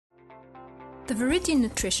The Viridian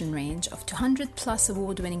Nutrition range of 200 plus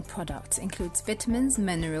award-winning products includes vitamins,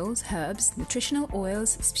 minerals, herbs, nutritional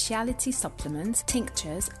oils, specialty supplements,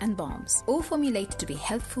 tinctures, and balms, all formulated to be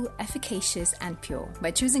healthful, efficacious, and pure.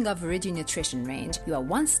 By choosing our Viridian Nutrition range, you are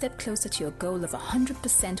one step closer to your goal of 100%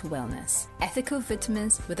 wellness. Ethical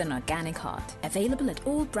vitamins with an organic heart. Available at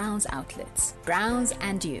all Browns outlets. Browns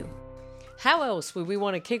and you. How else would we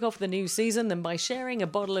want to kick off the new season than by sharing a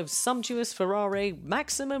bottle of sumptuous Ferrari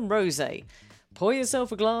Maximum Rosé? Pour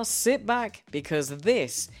yourself a glass, sit back, because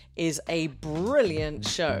this is a brilliant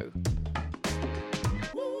show.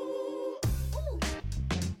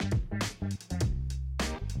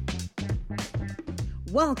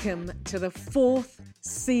 Welcome to the fourth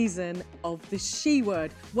season of The She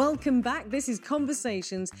Word. Welcome back. This is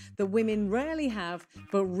conversations that women rarely have,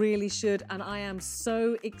 but really should. And I am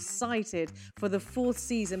so excited for the fourth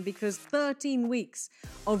season because 13 weeks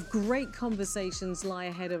of great conversations lie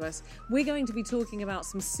ahead of us. We're going to be talking about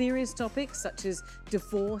some serious topics such as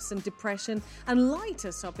divorce and depression, and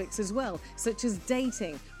lighter topics as well, such as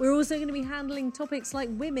dating. We're also going to be handling topics like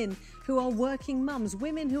women who are working mums,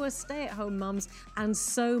 women who are stay-at-home mums, and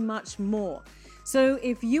so much more. So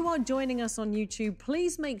if you are joining us on YouTube,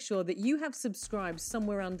 please make sure that you have subscribed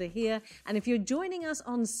somewhere under here. And if you're joining us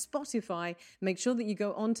on Spotify, make sure that you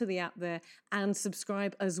go onto the app there and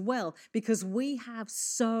subscribe as well, because we have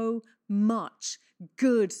so much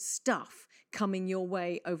good stuff coming your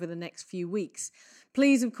way over the next few weeks.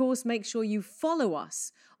 Please, of course, make sure you follow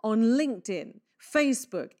us on LinkedIn,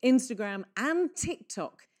 Facebook, Instagram, and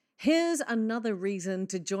TikTok. Here's another reason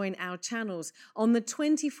to join our channels. On the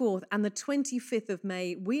 24th and the 25th of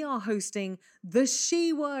May, we are hosting The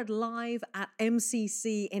She Word Live at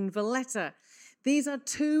MCC in Valletta. These are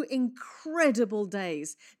two incredible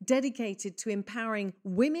days dedicated to empowering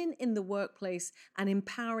women in the workplace and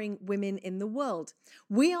empowering women in the world.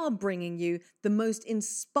 We are bringing you the most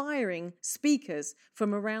inspiring speakers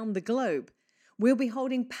from around the globe. We'll be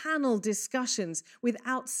holding panel discussions with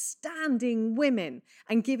outstanding women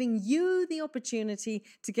and giving you the opportunity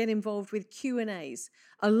to get involved with Q&As,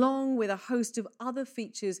 along with a host of other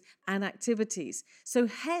features and activities. So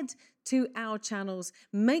head to our channels,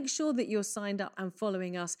 make sure that you're signed up and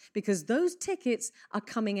following us, because those tickets are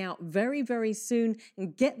coming out very, very soon,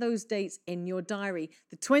 and get those dates in your diary,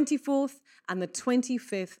 the 24th and the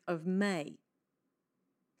 25th of May.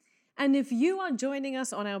 And if you are joining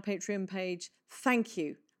us on our Patreon page, thank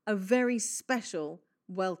you. A very special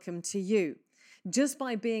welcome to you. Just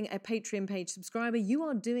by being a Patreon page subscriber, you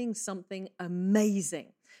are doing something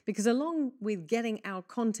amazing. Because along with getting our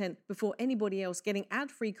content before anybody else, getting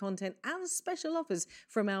ad-free content and special offers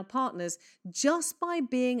from our partners, just by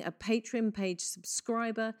being a Patreon page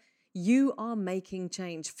subscriber, you are making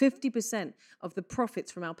change. 50% of the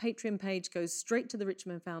profits from our Patreon page goes straight to the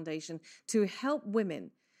Richmond Foundation to help women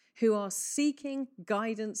who are seeking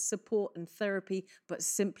guidance, support, and therapy, but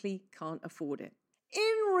simply can't afford it.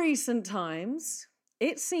 In recent times,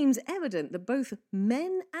 it seems evident that both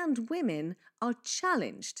men and women are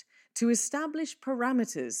challenged to establish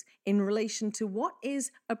parameters in relation to what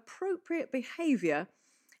is appropriate behavior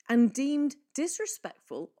and deemed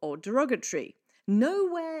disrespectful or derogatory.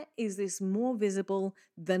 Nowhere is this more visible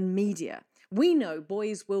than media. We know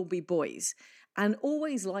boys will be boys and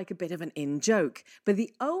always like a bit of an in-joke. But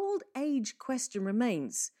the old age question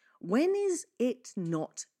remains, when is it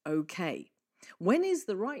not okay? When is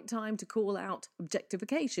the right time to call out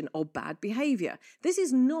objectification or bad behavior? This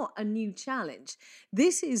is not a new challenge.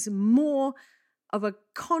 This is more of a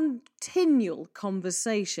continual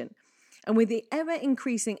conversation. And with the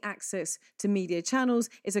ever-increasing access to media channels,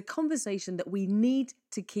 it's a conversation that we need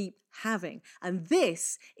to keep having. And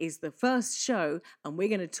this is the first show, and we're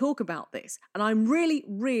going to talk about this. And I'm really,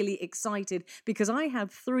 really excited because I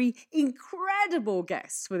have three incredible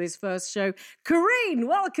guests for this first show. Corrine,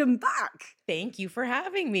 welcome back. Thank you for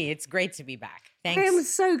having me. It's great to be back. Thanks. I am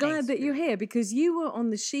so glad that you're here because you were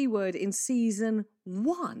on The She Word in season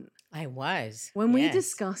 1. I was. When we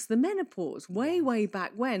discussed the menopause, way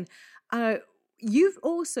back when. You've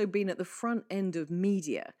also been at the front end of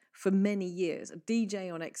media for many years, a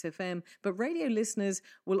DJ on XFM, but radio listeners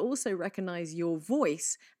will also recognize your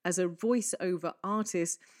voice as a voiceover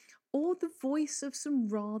artist or the voice of some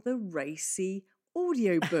rather racy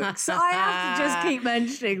audiobooks. I have to just keep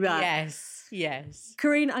mentioning that. Yes.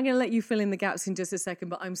 Corrine, I'm going to let you fill in the gaps in just a second,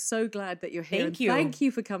 but I'm so glad that you're here. Thank you. Thank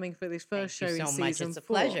you for coming for this first show in season 4. Thank you so much. It's a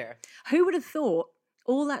pleasure. Who would have thought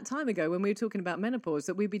all that time ago when we were talking about menopause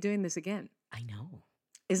that we'd be doing this again? I know.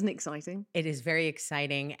 Isn't it exciting? It is very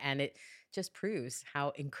exciting, and it just proves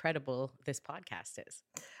how incredible this podcast is.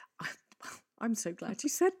 I'm so glad you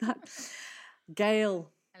said that. Gail.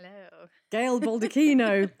 Hello. Gail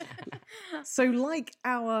Baldacchino. So like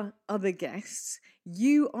our other guests,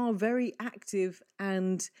 you are very active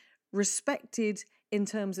and respected in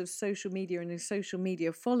terms of social media and a social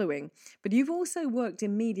media following, but you've also worked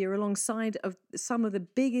in media alongside of some of the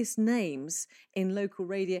biggest names in local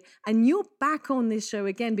radio, and you're back on this show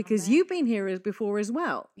again because you've been here before as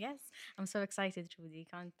well. Yes, I'm so excited, Trudy.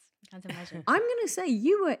 Can't imagine. I'm going to say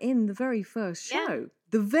you were in the very first show,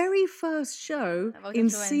 the very first show About in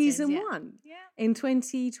influencers, season yeah. 1 Yeah. in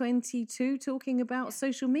 2022, talking about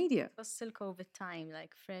social media. It was still COVID time,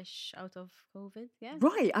 like fresh out of COVID. Yeah.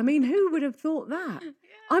 Right. I mean, who would have thought that?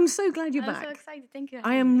 I'm so glad you're I'm back. so excited. Thank you. for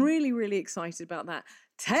I having am me. really, really excited about that.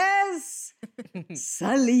 Tess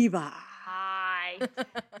Saliba. Hi.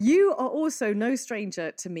 You are also no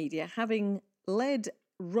stranger to media, having led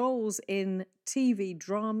roles in TV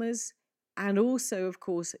dramas. And also, of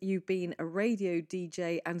course, you've been a radio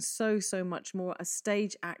DJ and so much more, a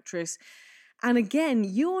stage actress. And again,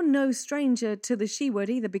 you're no stranger to the she word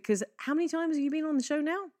either, because how many times have you been on the show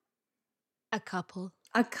now? A couple.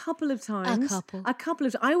 A couple of times. A couple.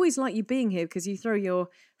 I always like you being here because you throw your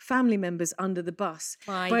family members under the bus.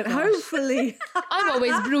 My but gosh. hopefully, I'm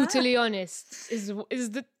always brutally honest. Is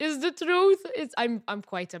the truth? I'm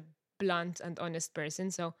quite a blunt and honest person,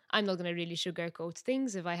 so I'm not gonna really sugarcoat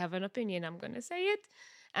things. If I have an opinion, I'm gonna say it,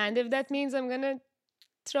 and if that means I'm gonna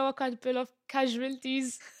throw a couple of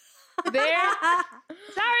casualties there,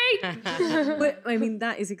 sorry. but I mean,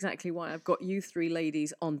 that is exactly why I've got you three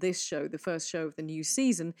ladies on this show, the first show of the new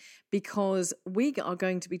season, because we are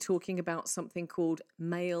going to be talking about something called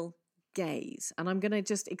male gaze. And I'm going to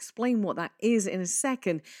just explain what that is in a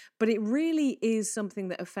second. But it really is something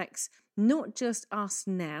that affects not just us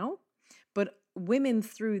now, but women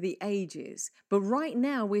through the ages. But right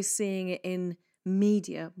now we're seeing it in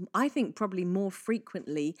media, I think probably more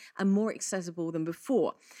frequently and more accessible than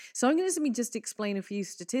before. So I'm going to just explain a few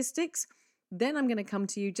statistics. Then I'm going to come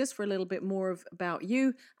to you just for a little bit more about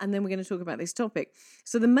you, and then we're going to talk about this topic.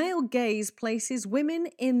 So the male gaze places women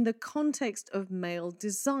in the context of male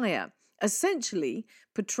desire, essentially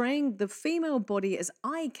portraying the female body as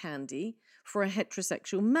eye candy for a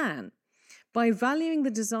heterosexual man. By valuing the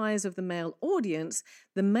desires of the male audience,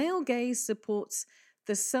 the male gaze supports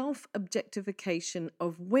the self-objectification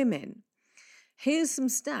of women. Here's some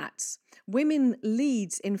stats. Women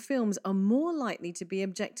leads in films are more likely to be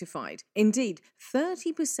objectified. Indeed,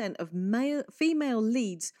 30% of female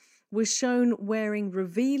leads were shown wearing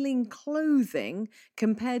revealing clothing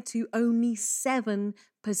compared to only 7%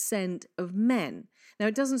 of men. Now,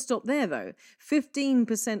 it doesn't stop there, though.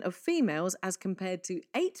 15% of females, as compared to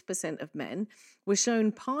 8% of men, were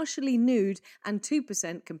shown partially nude and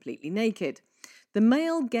 2% completely naked. The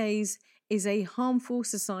male gaze is a harmful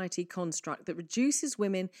society construct that reduces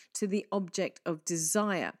women to the object of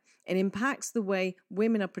desire. It impacts the way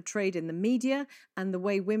women are portrayed in the media and the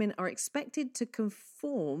way women are expected to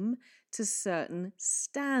conform to certain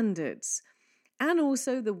standards, and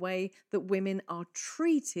also the way that women are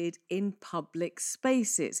treated in public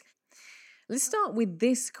spaces. Let's start with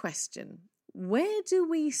this question. Where do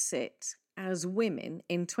we sit as women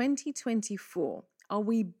in 2024? Are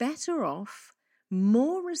we better off,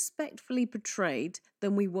 more respectfully portrayed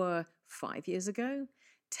than we were 5 years ago,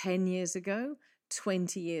 10 years ago,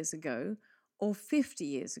 20 years ago, or 50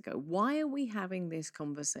 years ago? Why are we having this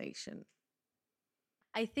conversation?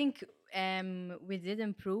 I think we did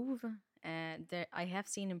improve. I have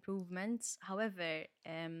seen improvements. However,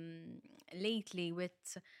 lately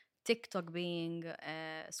with TikTok being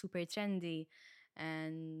super trendy,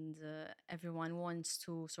 and everyone wants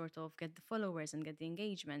to sort of get the followers and get the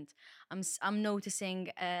engagement, I'm noticing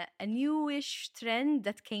a newish trend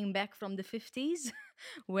that came back from the 50s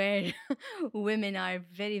where women are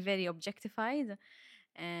very, very objectified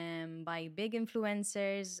by big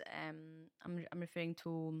influencers. I'm referring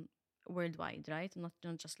to worldwide, right? Not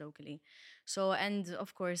just locally. So, and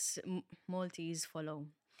of course, Maltese follow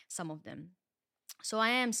some of them. So I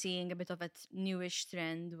am seeing a bit of a newish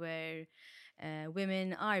trend where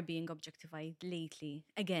women are being objectified lately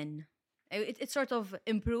again. It's sort of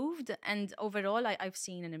improved, and overall I've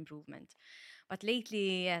seen an improvement. But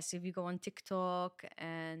lately, yes, if you go on TikTok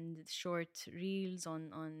and short reels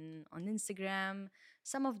on Instagram,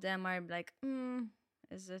 some of them are like,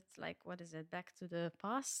 is it like, what is it, back to the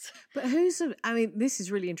past? But this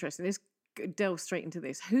is really interesting. Let's delve straight into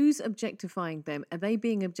this. Who's objectifying them? Are they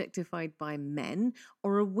being objectified by men,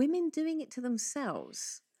 or are women doing it to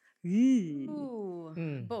themselves?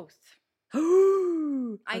 Ooh, both.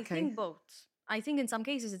 I think both. I think in some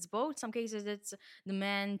cases it's both. Some cases it's the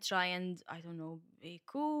men try and, I don't know, be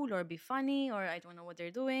cool or be funny, or I don't know what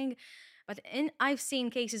they're doing. But I've seen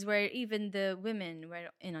cases where even the women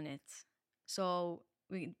were in on it. So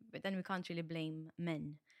but then we can't really blame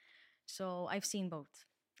men. So I've seen both,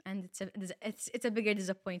 and it's a bigger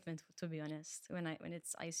disappointment, to be honest, when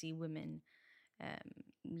I see women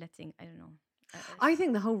letting, I don't know. I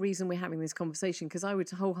think the whole reason we're having this conversation, because I would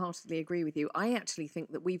wholeheartedly agree with you, I actually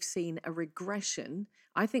think that we've seen a regression.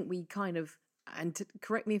 I think we kind of, and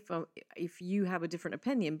correct me if you have a different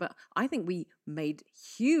opinion, but I think we made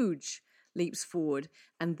huge leaps forward.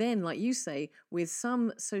 And then, like you say, with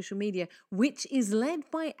some social media, which is led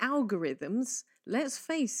by algorithms, let's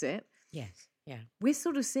face it. Yes. Yeah. We're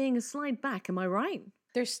sort of seeing a slide back. Am I right?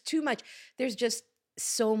 There's too much. There's just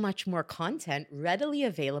so much more content readily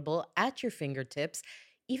available at your fingertips,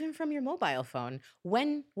 even from your mobile phone.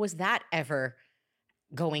 When was that ever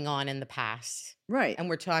going on in the past? Right. And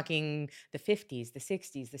we're talking the 50s, the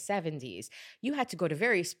 60s, the 70s. You had to go to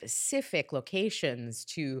very specific locations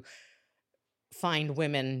to find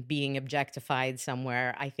women being objectified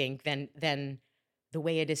somewhere, I think, than the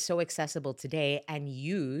way it is so accessible today and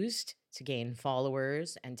used to gain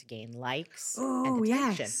followers and to gain likes and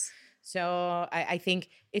attention. Yes. So I think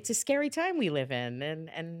it's a scary time we live in,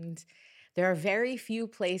 and there are very few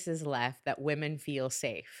places left that women feel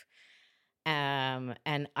safe.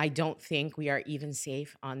 And I don't think we are even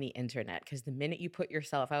safe on the internet, because the minute you put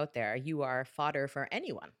yourself out there, you are fodder for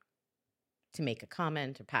anyone to make a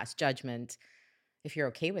comment or pass judgment. If you're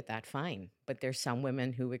okay with that, fine. But there's some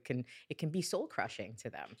women who it can be soul crushing to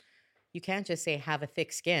them. You can't just say, have a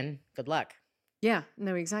thick skin, good luck. Yeah,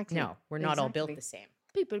 no, exactly. No, we're not all built the same.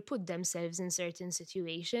 People put themselves in certain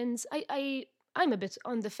situations. I'm a bit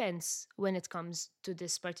on the fence when it comes to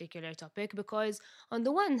this particular topic, because on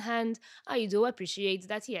the one hand, I do appreciate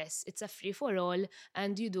that, yes, it's a free for all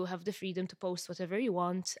and you do have the freedom to post whatever you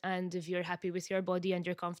want. And if you're happy with your body and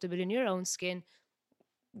you're comfortable in your own skin,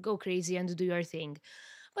 go crazy and do your thing.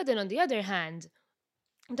 But then on the other hand,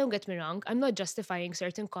 don't get me wrong, I'm not justifying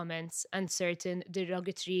certain comments and certain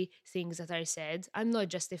derogatory things that are said. I'm not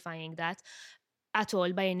justifying that at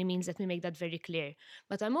all, by any means. Let me make that very clear.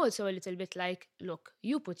 But I'm also a little bit like, look,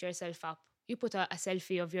 you put yourself up. You put a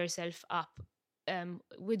selfie of yourself up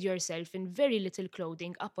with yourself in very little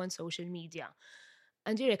clothing up on social media.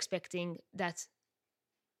 And you're expecting that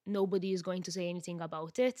nobody is going to say anything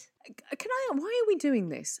about it. Why are we doing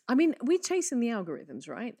this? I mean, we're chasing the algorithms,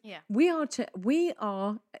 right? Yeah. We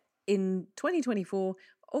are in 2024.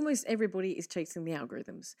 Almost everybody is chasing the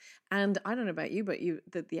algorithms. And I don't know about you, but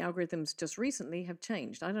the algorithms just recently have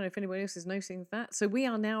changed. I don't know if anybody else is noticing that. So we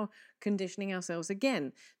are now conditioning ourselves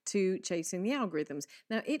again to chasing the algorithms.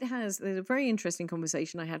 Now, there's a very interesting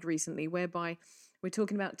conversation I had recently whereby we're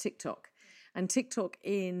talking about TikTok. And TikTok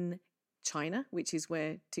in China, which is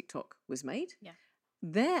where TikTok was made,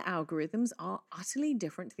 their algorithms are utterly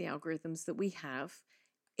different to the algorithms that we have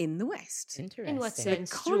in the West. Interesting. In what sense?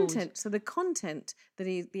 The content, so the content that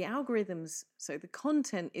is the algorithms, so the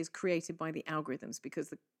content is created by the algorithms,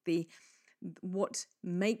 because the what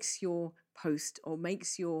makes your post or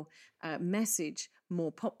makes your message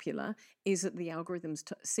more popular is that the algorithms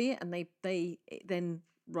see it, and they then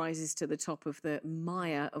rises to the top of the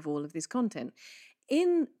mire of all of this content.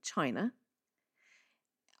 In China,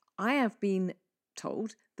 I have been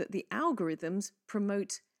told that the algorithms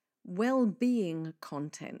promote well-being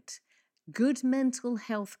content, good mental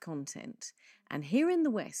health content. And here in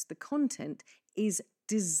the West, the content is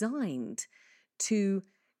designed to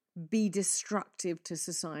be destructive to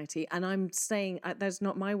society. And I'm saying, that's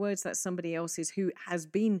not my words, that's somebody else's who has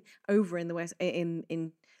been over in the West,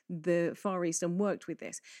 in the Far East, and worked with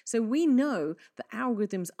this. So we know that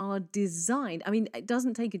algorithms are designed. I mean, it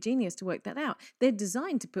doesn't take a genius to work that out. They're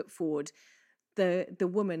designed to put forward the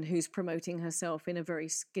woman who's promoting herself in a very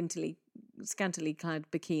scantily clad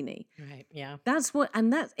bikini. Right, yeah. That's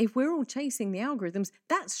if we're all chasing the algorithms,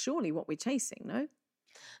 that's surely what we're chasing, no?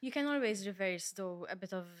 You can always reverse, though, a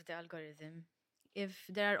bit of the algorithm. If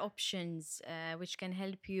there are options which can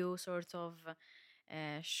help you sort of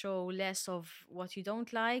show less of what you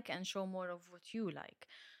don't like and show more of what you like.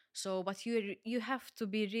 So, but you have to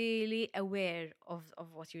be really aware of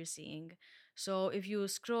what you're seeing. So if you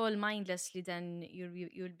scroll mindlessly, then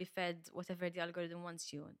you'll be fed whatever the algorithm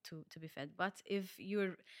wants you to be fed. But if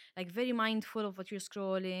you're like very mindful of what you're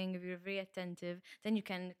scrolling, if you're very attentive, then you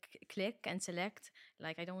can click and select,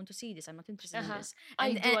 like, I don't want to see this, I'm not interested in this.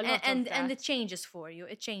 And, I do a lot of that. And it changes for you.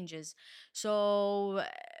 It changes. So,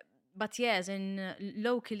 but yes, and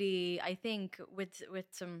locally, I think with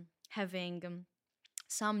having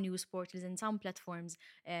some news portals and some platforms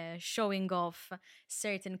showing off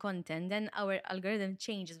certain content, then our algorithm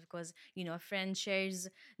changes because, you know, a friend shares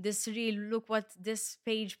this reel, look what this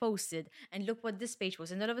page posted, and look what this page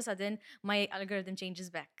posted. And all of a sudden, my algorithm changes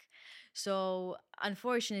back. So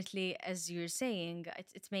unfortunately, as you're saying,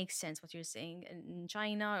 it makes sense what you're saying. In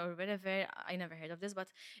China or wherever, I never heard of this, but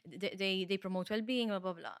they promote well-being, blah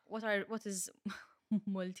blah blah. What is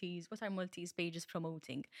Maltese? What are Maltese pages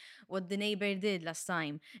promoting? What the neighbor did last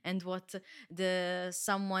time, and what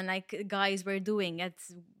someone like guys were doing at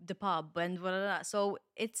the pub, and blah, blah, blah. So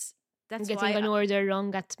that's Getting why an order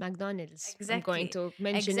wrong at McDonald's. Exactly. I'm going to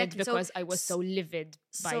mention it Exactly. because I was so livid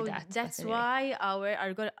by so that. but that's anyway. why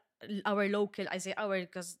our local, I say our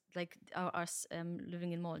because like us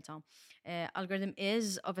living in Malta, algorithm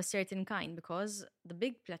is of a certain kind, because the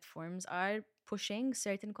big platforms are pushing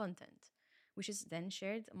certain content, which is then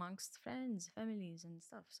shared amongst friends, families, and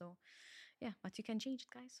stuff. So yeah, but you can change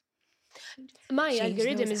it, guys. Change it. My Change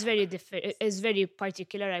algorithm those is very different, is very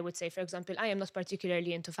particular, I would say. For example, I am not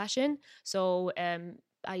particularly into fashion, so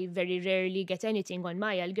I very rarely get anything on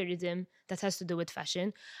my algorithm that has to do with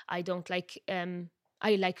fashion. I don't like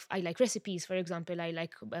I like recipes, for example. I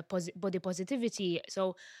like body positivity.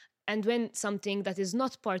 So, and when something that is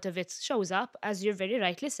not part of it shows up, as you very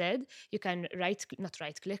rightly said, you can not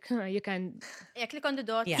right click, you can Click on the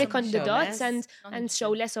dot. Yeah. click on the Show dots less. and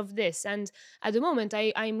show less of this. And at the moment,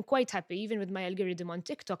 I'm quite happy, even with my algorithm on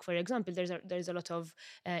TikTok, for example. There's a lot of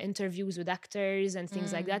interviews with actors and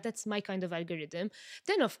things like that. That's my kind of algorithm.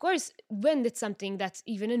 Then, of course, when it's something that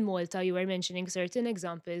even in Malta, you were mentioning certain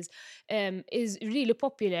examples, is really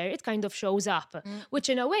popular, it kind of shows up, which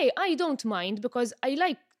in a way I don't mind, because I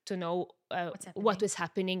like to know what was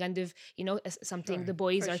happening, and if something the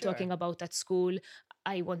boys are talking about at school,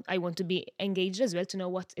 I want to be engaged as well, to know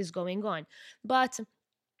what is going on. But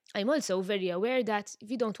I'm also very aware that if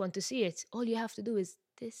you don't want to see it, all you have to do is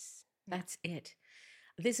this. That's it.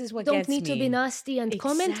 This is what You don't gets need to be me. nasty and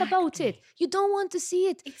comment about it. You don't want to see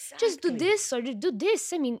it. Just do Exactly. this or do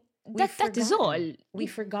this. I mean, that is all.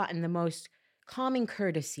 We've forgotten the most common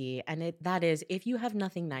courtesy, and that is, if you have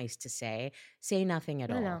nothing nice to say nothing at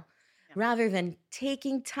all. No. Rather than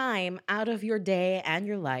taking time out of your day and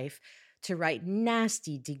your life to write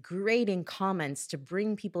nasty, degrading comments to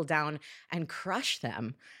bring people down and crush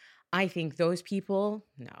them. I think those people,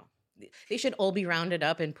 no. They should all be rounded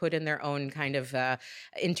up and put in their own kind of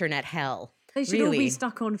internet hell. They should all be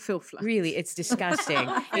stuck on Filfler. Really, it's disgusting.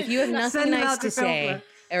 If you have nothing Send them nice out to to say,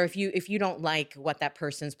 or if you don't like what that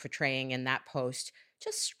person's portraying in that post,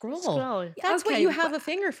 just scroll. That's what you have a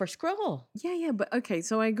finger for. Scroll. Yeah, but okay,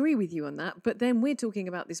 so I agree with you on that. But then we're talking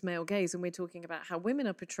about this male gaze, and we're talking about how women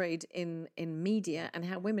are portrayed in media, and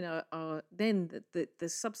how women are then the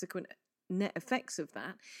subsequent net effects of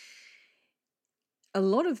that. A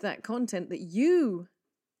lot of that content that you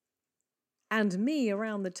and me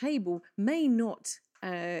around the table may not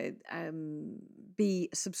be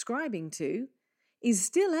subscribing to is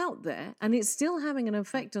still out there, and it's still having an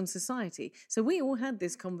effect on society. So we all had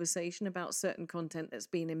this conversation about certain content that's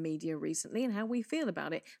been in media recently and how we feel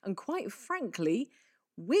about it. And quite frankly,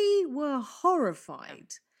 we were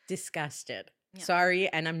horrified. Disgusted. Yeah. Sorry,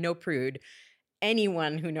 and I'm no prude.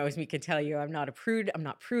 Anyone who knows me can tell you I'm not a prude. I'm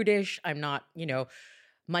not prudish. I'm not,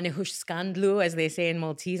 manehush skandlu, as they say in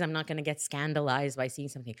Maltese. I'm not going to get scandalized by seeing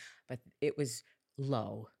something. But it was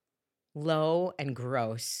low and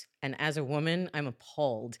gross. And as a woman, I'm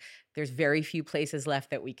appalled. There's very few places left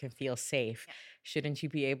that we can feel safe. Yeah. Shouldn't you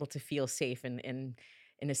be able to feel safe in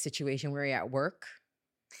a situation where you're at work?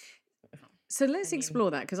 So let's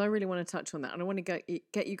explore that, because I really want to touch on that. And I want to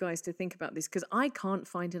get you guys to think about this, because I can't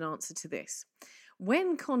find an answer to this.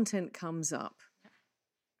 When content comes up,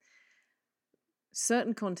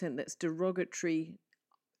 certain content that's derogatory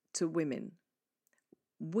to women,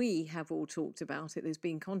 we have all talked about it. There's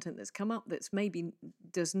been content that's come up that's maybe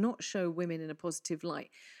does not show women in a positive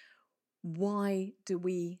light. Why do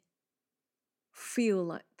we feel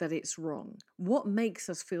like that it's wrong? What makes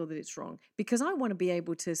us feel that it's wrong? Because I want to be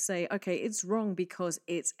able to say, okay, it's wrong because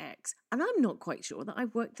it's X. And I'm not quite sure that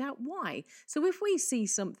I've worked out why. So if we see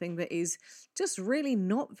something that is just really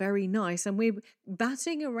not very nice, and we're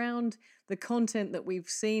batting around the content that we've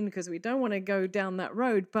seen because we don't want to go down that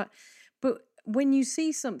road, but when you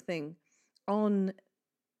see something on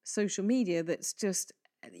social media that's just,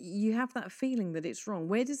 you have that feeling that it's wrong.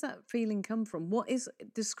 Where does that feeling come from?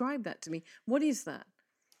 Describe that to me. What is that?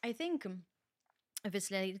 I think if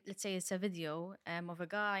it's like, let's say it's a video of a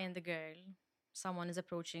guy and a girl someone is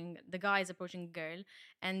approaching, the guy is approaching a girl,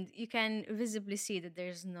 and you can visibly see that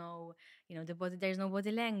there's no, there's no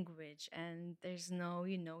body language, and there's no,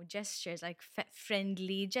 gestures, like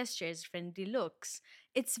friendly gestures, friendly looks.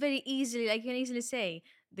 It's very easily, like, you can easily say,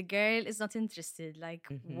 the girl is not interested, like,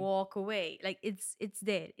 walk away. Like, it's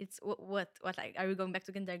there. It's what, like, are we going back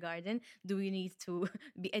to kindergarten? Do we need to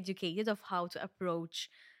be educated of how to approach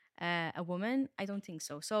a woman? I don't think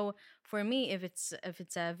so. So for me, if it's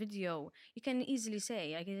a video, you can easily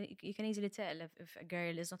say, like, you can easily tell if a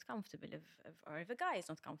girl is not comfortable, or if a guy is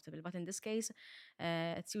not comfortable. But in this case,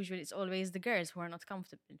 it's always the girls who are not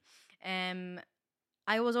comfortable.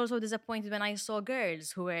 I was also disappointed when I saw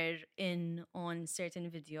girls who were in on certain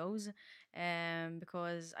videos,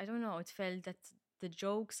 because I don't know, it felt that the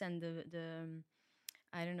jokes and the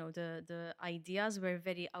I don't know, the ideas were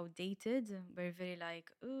very outdated, were very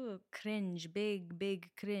like, oh, cringe, big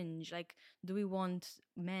cringe. Like, do we want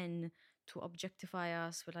men to objectify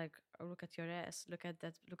us with, like, oh, look at your ass, look at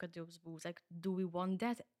that, look at those boobs? Like, do we want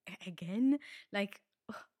that again? Like,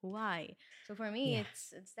 why? So for me,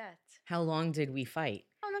 it's that. How long did we fight?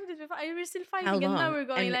 How long did we fight? We're still fighting, How long? And now we're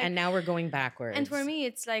going and now we're going backwards. And for me,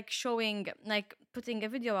 it's like showing, like, putting a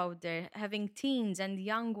video out there, having teens and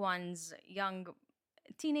young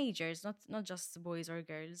teenagers, not just boys or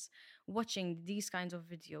girls, watching these kinds of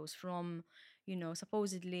videos from,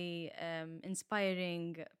 supposedly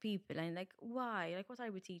inspiring people, and like, why? Like, what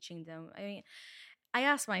are we teaching them? I mean, I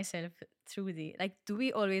ask myself, Trudy, like, do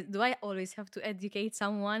I always have to educate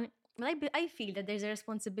someone? Well, I feel that there's a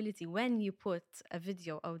responsibility when you put a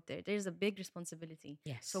video out there. There's a big responsibility.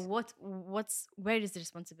 Yes. So where is the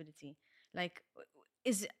responsibility? Like,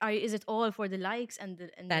 is it all for the likes and the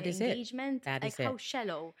engagement? That is it. How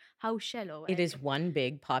shallow? How shallow? It is one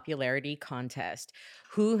big popularity contest.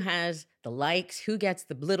 Who has the likes? Who gets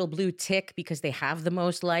the little blue tick because they have the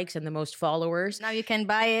most likes and the most followers? Now you can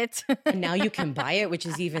buy it. And now you can buy it, which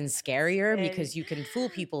is even scarier because you can fool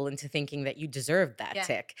people into thinking that you deserve that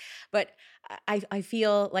tick. But I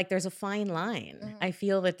feel like there's a fine line. I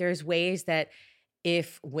feel that there's ways that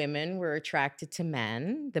if women were attracted to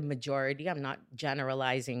men, the majority, I'm not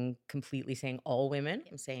generalizing completely saying all women,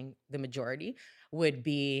 I'm saying the majority, would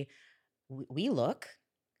be, we like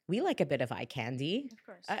a bit of eye candy. Of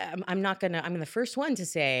course. I'm the first one to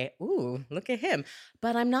say, ooh, look at him.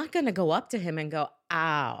 But I'm not going to go up to him and go,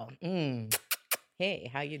 ow,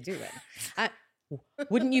 hey, how you doing?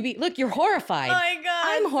 Wouldn't you be? Look, you're horrified. Oh my God.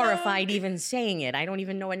 I'm horrified even saying it. I don't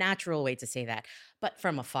even know a natural way to say that. But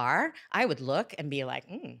from afar, I would look and be like,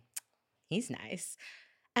 he's nice.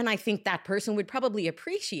 And I think that person would probably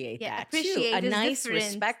appreciate that too. A nice,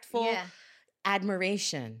 respectful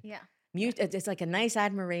admiration. Yeah. It's like a nice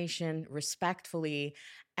admiration, respectfully.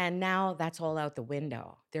 And now that's all out the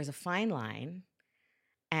window. There's a fine line.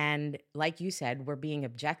 And like you said, we're being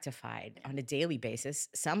objectified on a daily basis.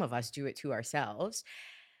 Some of us do it to ourselves.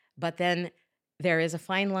 But then there is a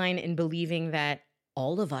fine line in believing that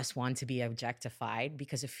all of us want to be objectified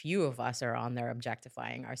because a few of us are on there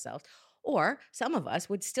objectifying ourselves. Or some of us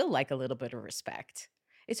would still like a little bit of respect.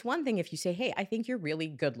 It's one thing if you say, hey, I think you're really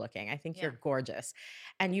good looking. I think you're gorgeous.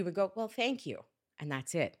 And you would go, well, thank you. And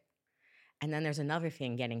that's it. And then there's another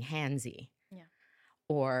thing, getting handsy. Yeah.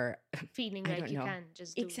 Or feeling like you can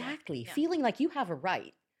just do exactly. that. Feeling like you have a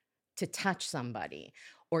right to touch somebody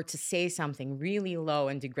or to say something really low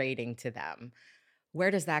and degrading to them.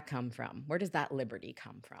 Where does that come from? Where does that liberty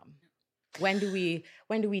come from? When do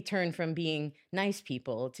we turn from being nice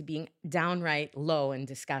people to being downright low and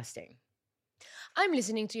disgusting? I'm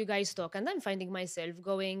listening to you guys talk and I'm finding myself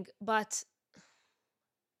going, but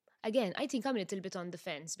again, I think I'm a little bit on the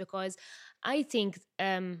fence because I think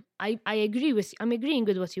I'm agreeing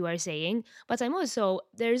with what you are saying, but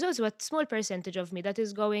there is also a small percentage of me that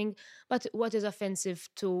is going, but what is offensive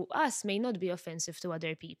to us may not be offensive to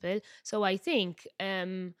other people. So I think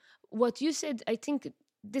what you said, I think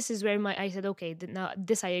this is where I said, okay, now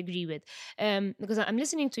this I agree with, because I'm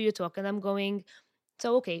listening to you talk and I'm going,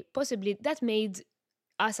 so okay, possibly that made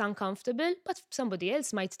us uncomfortable, but somebody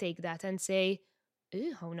else might take that and say,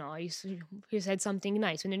 oh no, you said something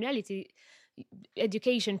nice. When in reality,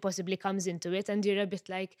 education possibly comes into it and you're a bit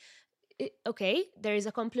like, okay, there is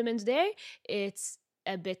a compliment there. It's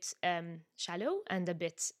a bit shallow and a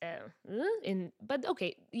bit but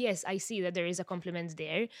okay, yes, I see that there is a compliment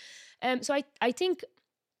there. So I think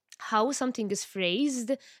how something is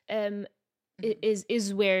phrased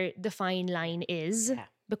is where the fine line is,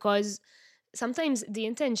 because sometimes the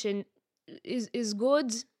intention is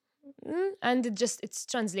good, and it's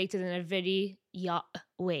translated in a very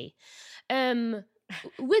way.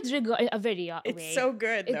 With regard, a very way. It's so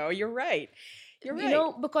good, though. You're right. You're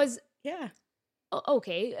right. Because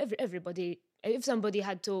okay, everybody, if somebody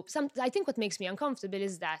had to, I think what makes me uncomfortable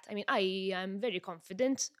is that, I mean, I am very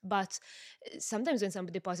confident, but sometimes when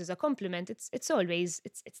somebody passes a compliment, it's always,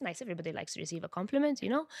 it's nice. Everybody likes to receive a compliment, you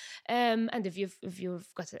know? And if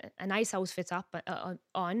you've got a nice outfit up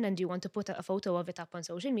on and you want to put a photo of it up on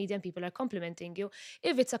social media and people are complimenting you,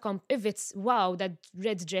 if it's wow, that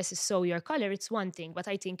red dress is so your color, it's one thing. But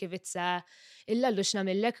I think if it's illallu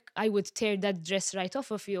x'namillek, I would tear that dress right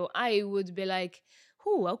off of you. I would be like,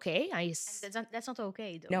 oh, okay. That's not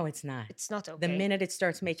okay, though. No, it's not. It's not okay. The minute it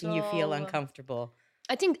starts making you feel uncomfortable.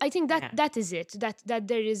 I think that is it. That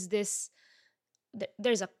there is this,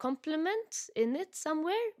 there's a compliment in it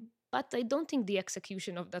somewhere, but I don't think the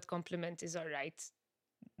execution of that compliment is all right,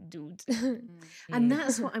 dude. And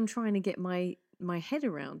that's what I'm trying to get my head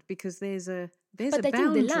around, because there's a boundary. But I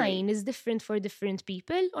think the line is different for different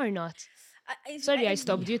people, or not? Sorry, I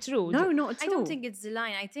stopped you, Trudy. No, not at all. I don't think it's the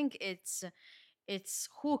line. I think it's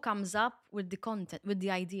who comes up with the content, with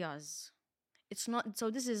the ideas. It's not, so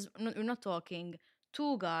this is, we're not talking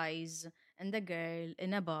two guys and a girl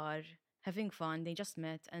in a bar having fun. They just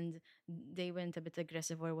met and they went a bit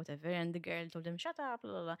aggressive or whatever, and the girl told them, shut up,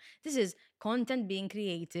 blah, blah, blah. This is content being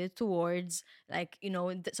created towards, like, you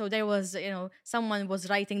know, so there was, you know, someone was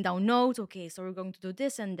writing down notes, okay, so we're going to do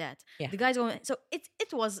this and that. Yeah. The guys going, so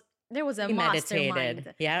there was a Meditated.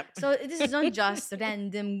 mastermind. Yeah. So this is not just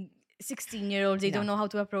random 16-year-olds, they don't know how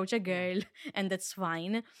to approach a girl, and that's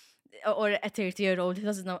fine. Or a 30-year-old who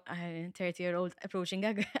doesn't know, a 30-year-old approaching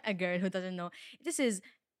a girl who doesn't know. This is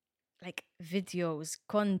like videos,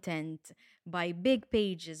 content by big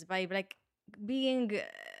pages, by like being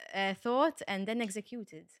thought and then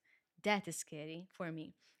executed. That is scary for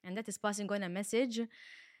me. And that is passing on a message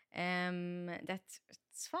that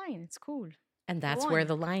it's fine, it's cool. And that's where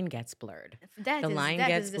the line gets blurred. The line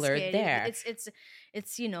gets blurred scary. there.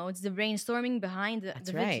 It's you know, it's the brainstorming behind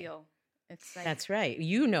the video. It's like, that's right.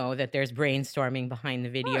 You know that there's brainstorming behind the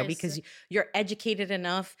video because you're educated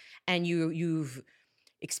enough and you've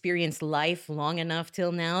experienced life long enough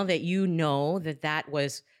till now that you know that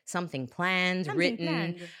was something planned,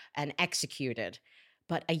 written, and executed.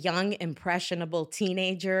 But a young, impressionable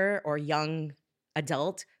teenager or young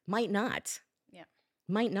adult might not.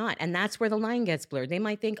 Might not. And that's where the line gets blurred. They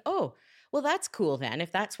might think, oh, well, that's cool then.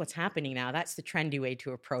 If that's what's happening now, that's the trendy way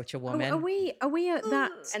to approach a woman. Are we at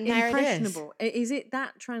that and there impressionable? Is it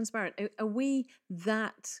that transparent? Are we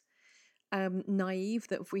that naive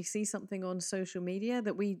that if we see something on social media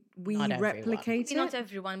that we replicate it? Not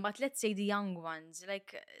everyone, but let's say the young ones.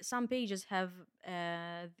 Like some pages have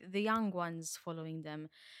the young ones following them.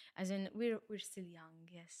 As in, we're still young,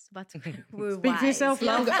 yes, but we're Speak for yourself,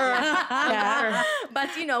 love. Yeah.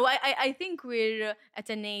 But you know, I think we're at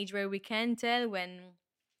an age where we can tell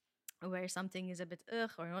where something is a bit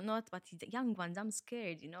or not. But the young ones, I'm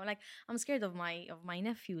scared. You know, like I'm scared of my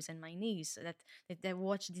nephews and my niece that they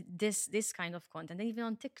watch this kind of content, and even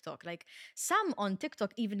on TikTok. Like some on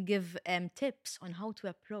TikTok even give tips on how to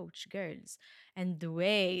approach girls, and the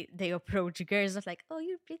way they approach girls, not like, oh,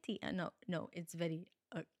 you're pretty. No, it's very.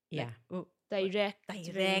 Direct,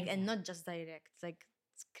 and not just direct. It's like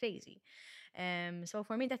it's crazy. So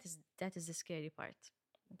for me, that is the scary part.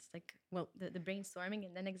 It's like, well, the brainstorming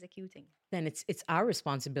and then executing. Then it's our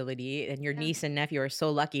responsibility, and your niece and nephew are so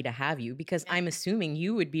lucky to have you, because I'm assuming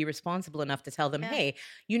you would be responsible enough to tell them, hey,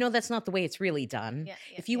 you know, that's not the way it's really done.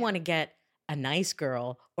 If you want to get a nice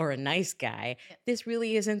girl or a nice guy, this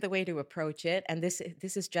really isn't the way to approach it. And this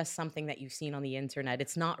is just something that you've seen on the internet.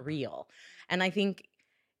 It's not real. And I think,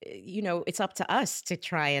 you know, it's up to us to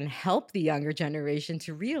try and help the younger generation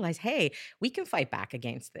to realize, hey, we can fight back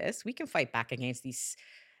against this. We can fight back against these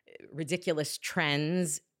ridiculous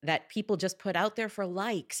trends that people just put out there for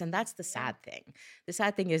likes. And that's the sad thing. The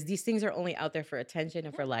sad thing is these things are only out there for attention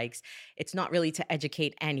and for likes. It's not really to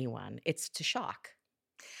educate anyone. It's to shock.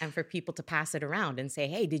 And for people to pass it around and say,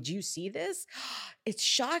 hey, did you see this? It's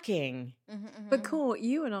shocking. But Cor,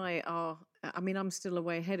 you and I are, I mean, I'm still a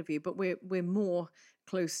way ahead of you, but we're more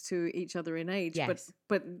close to each other in age. Yes.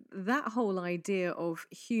 But that whole idea of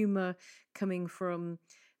humor coming from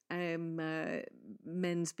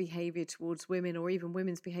men's behavior towards women, or even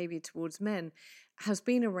women's behavior towards men, has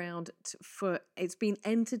been around it's been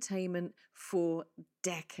entertainment for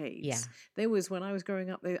decades. Yeah. There was, when I was growing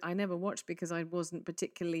up, I never watched because I wasn't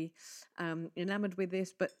particularly enamored with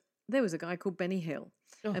this, but there was a guy called Benny Hill.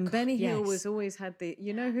 And Benny Hill was always had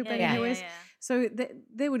you know who Benny Hill is? Yeah. So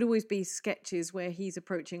there would always be sketches where he's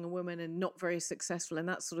approaching a woman and not very successful and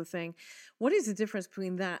that sort of thing. What is the difference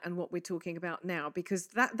between that and what we're talking about now? Because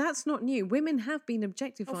that's not new. Women have been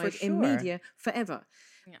objectified in media forever.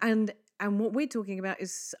 Yeah. And And what we're talking about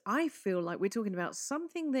is, I feel like we're talking about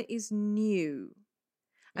something that is new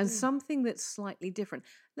and something that's slightly different.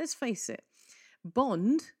 Let's face it,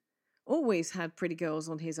 Bond always had pretty girls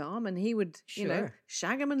on his arm, and he would,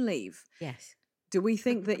 shag them and leave. Yes. Do we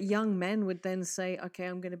think that young men would then say, okay,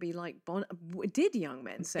 I'm going to be like Bond? Did young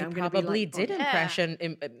men say, I'm going to be like probably Bond?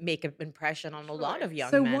 did make an impression on a lot of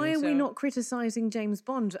young So men. why are we not criticizing James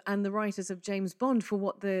Bond and the writers of James Bond for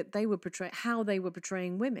what they were portraying, how they were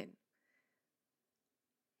portraying women?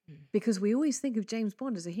 Because we always think of James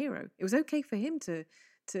Bond as a hero. It was okay for him to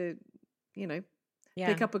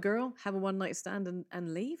pick up a girl, have a one-night stand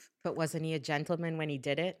and leave. But wasn't he a gentleman when he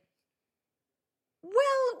did it?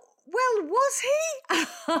 Well, was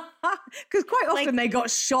he? Because quite often they got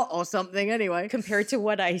shot or something anyway. Compared to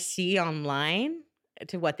what I see online,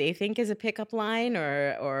 to what they think is a pickup line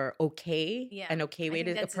or okay, an okay way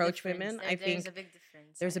to approach women, I think there's a big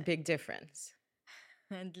difference. There's a big difference.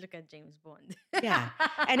 And look at James Bond. Yeah.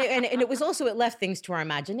 And it was also, it left things to our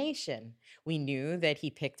imagination. We knew that he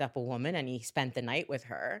picked up a woman and he spent the night with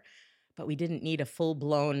her, but we didn't need a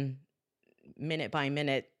full-blown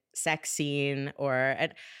minute-by-minute sex scene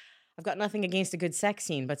and I've got nothing against a good sex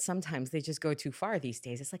scene, but sometimes they just go too far these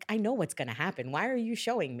days. It's like, I know what's going to happen. Why are you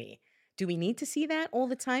showing me? Do we need to see that all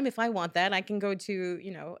the time? If I want that, I can go to,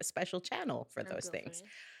 a special channel for those things.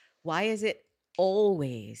 Why is it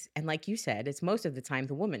always, and like you said, it's most of the time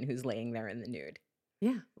the woman who's laying there in the nude?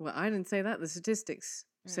 Yeah, well, I didn't say that. The statistics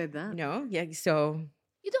said that. Yeah, so...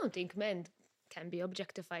 You don't think men can be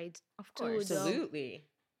objectified? Of course. Absolutely.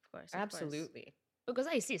 Of course. Absolutely. Because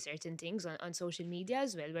I see certain things on social media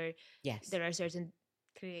as well, where there are certain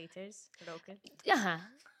creators, local.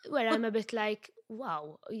 Where I'm a bit like,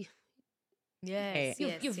 wow. Yes,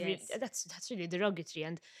 that's really derogatory,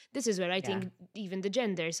 and this is where I think even the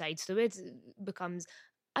gender sides to it becomes.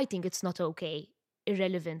 I think it's not okay,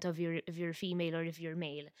 irrelevant if you're female or if you're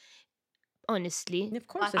male. Honestly, of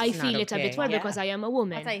course, I feel it a bit more because I am a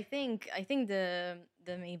woman. But I think the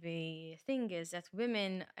maybe thing is that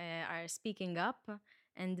women are speaking up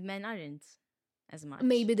and men aren't as much.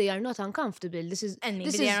 Maybe they are not uncomfortable. This is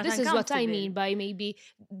what I mean by maybe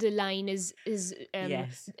the line is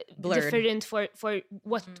blurred. Different for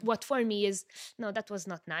what for me is no, that was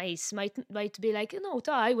not nice. Might be like, no,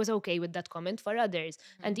 I was okay with that comment. For others,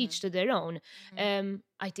 and each to their own.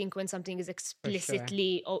 I think when something is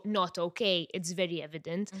explicitly not okay, it's very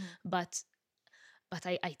evident. But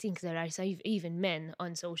I think there are even men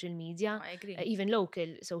on social media, I agree. Even local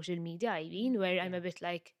social media, where I'm a bit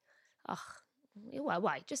like,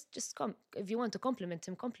 why? Just come. If you want to compliment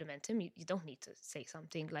him, You don't need to say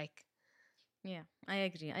something like. Yeah, I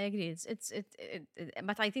agree. It's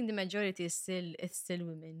but I think the majority is still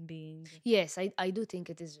women being. Yes, I do think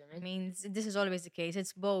it is women. I mean, this is always the case.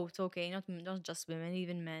 It's both. Okay, not just women,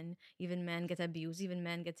 even men. Even men get abused. Even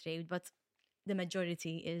men get raped. But the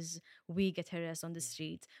majority is we get harassed on the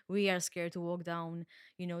street. We are scared to walk down,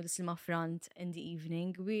 the cinema front in the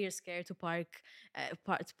evening. We are scared to park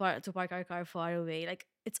our car far away. Like,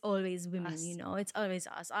 it's always women, Us. It's always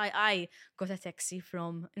us. I got a taxi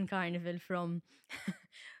in Carnival from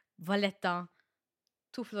Valletta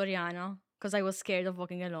to Floriana because I was scared of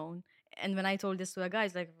walking alone. And when I told this to a guy,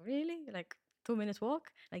 he's like, really? Like, 2-minute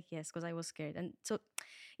walk? Like, yes, because I was scared. And so,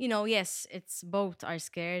 yes, it's both are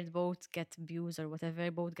scared, both get abused or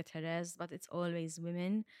whatever, both get harassed, but it's always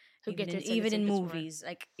women Who get it even in a bit more. movies.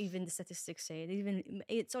 Like, even the statistics say it.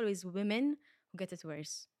 It's always women who get it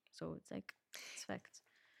worse. So it's like, it's fact.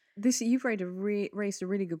 You've raised a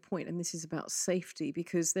really good point, and this is about safety,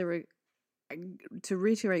 because there are, to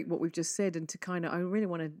reiterate what we've just said, and to I really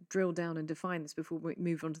want to drill down and define this before we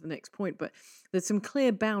move on to the next point, but there's some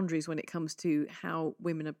clear boundaries when it comes to how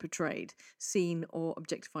women are portrayed, seen or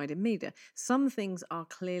objectified in media. Some things are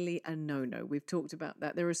clearly a no-no. We've talked about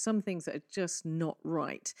that. There are some things that are just not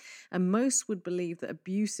right. And most would believe that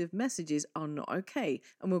abusive messages are not okay.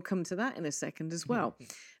 And we'll come to that in a second as well.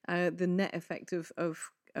 The net effect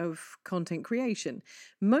of content creation.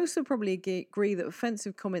 Most will probably agree that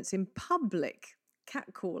offensive comments in public,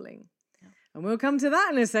 catcalling, and we'll come to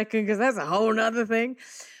that in a second because that's a whole nother thing,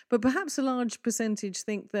 but perhaps a large percentage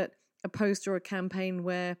think that a post or a campaign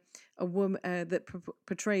where a woman that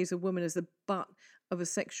portrays a woman as the butt of a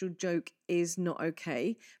sexual joke is not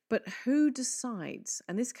okay. But who decides,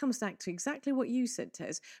 and this comes back to exactly what you said,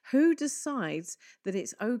 Tez, who decides that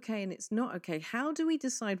it's okay and it's not okay? How do we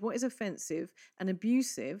decide what is offensive and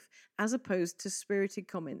abusive as opposed to spirited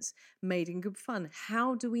comments made in good fun?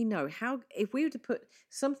 How do we know? If we were to put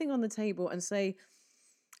something on the table and say,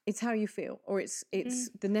 It's how you feel, or it's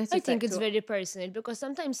the net effect. I think it's very personal, because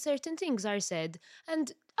sometimes certain things are said and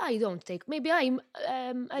I don't take. Maybe I'm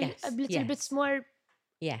a little bit more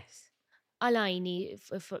aligny,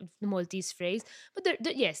 for the Maltese phrase. But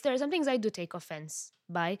yes, there are some things I do take offense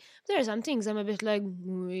by. There are some things I'm a bit like,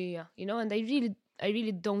 yeah, and I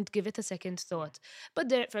really don't give it a second thought. But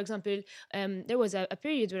there, for example, there was a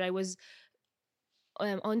period where I was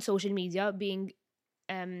on social media being,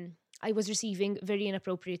 I was receiving very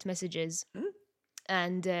inappropriate messages,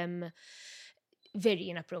 and very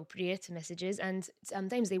inappropriate messages, and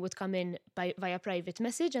sometimes they would come in via private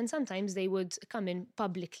message, and sometimes they would come in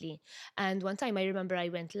publicly. And one time I remember I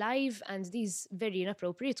went live, and these very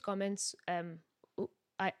inappropriate comments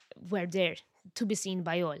were there to be seen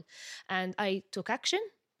by all, and I took action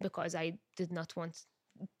because I did not want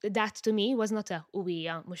that. To me was not a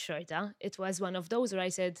uwija mhux xorta. It was one of those where I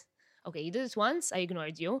said, okay, you did it once, I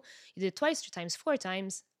ignored you. You did it twice, 3 times, 4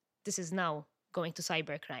 times. This is now going to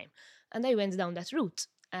cybercrime. And I went down that route.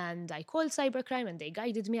 And I called cybercrime, and they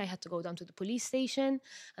guided me. I had to go down to the police station,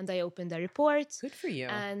 and I opened a report. Good for you.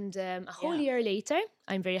 And a whole year later,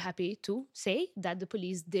 I'm very happy to say that the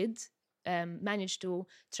police did manage to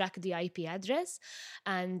track the IP address.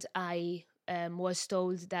 And I was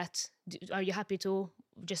told that, are you happy to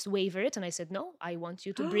just waiver it? And I said, no, I want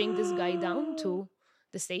you to bring this guy down to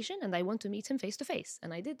the station, and I want to meet him face to face.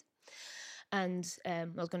 And I did. And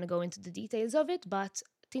I'm not going to go into the details of it, but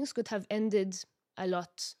things could have ended a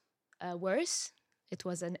lot worse. It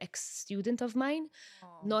was an ex-student of mine,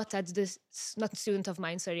 an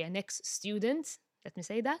ex-student, let me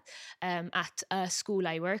say that, at a school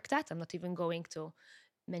I worked at. I'm not even going to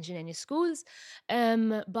mention any schools.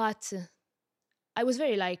 But I was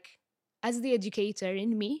very as the educator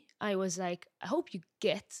in me, I was like, I hope you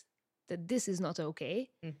get that this is not okay,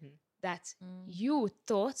 that you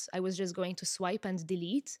thought I was just going to swipe and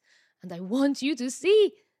delete, and I want you to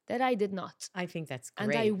see that I did not. I think that's great.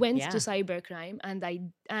 And I went to cybercrime, and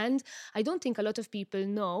I don't think a lot of people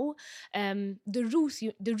know the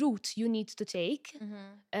route you need to take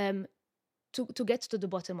to get to the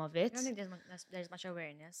bottom of it. I don't think there's much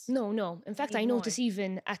awareness. No. In fact, I notice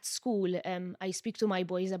even at school, I speak to my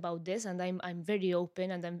boys about this, and I'm very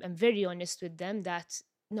open, and I'm very honest with them that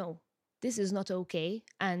no, this is not okay.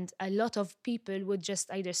 And a lot of people would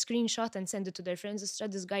just either screenshot and send it to their friends.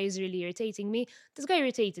 This guy is really irritating me. This guy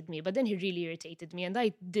irritated me, but then he really irritated me, and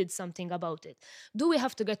I did something about it. Do we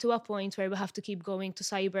have to get to a point where we have to keep going to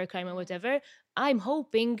cybercrime and whatever? I'm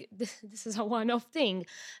hoping this is a one-off thing.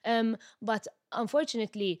 But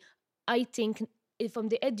unfortunately, I think from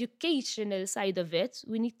the educational side of it,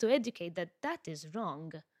 we need to educate that is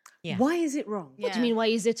wrong. Yeah. Why is it wrong? What do you mean, why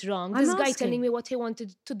is it wrong? I'm This guy asking. telling me what he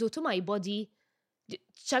wanted to do to my body.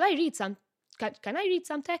 Shall I read some? Can I read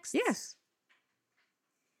some text? Yes.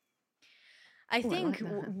 I think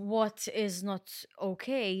like that. what is not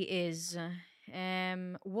okay is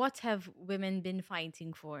what have women been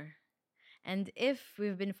fighting for? And if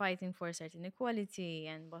we've been fighting for certain equality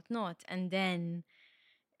and whatnot, and then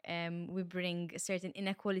we bring certain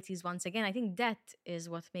inequalities once again, I think that is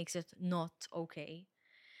what makes it not okay.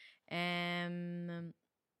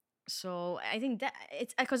 So I think that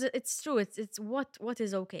it's because it's true. It's what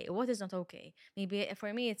is okay, what is not okay. Maybe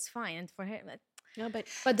for me it's fine, and for her, No,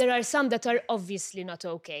 But there are some that are obviously not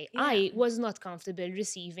okay. Yeah. I was not comfortable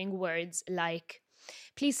receiving words like,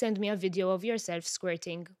 please send me a video of yourself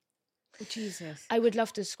squirting. Jesus. I would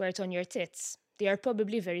love to squirt on your tits. They are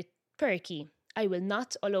probably very perky. I will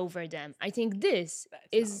not all over them. I think this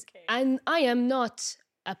is, and I am not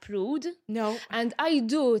a prude. No, And I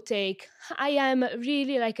am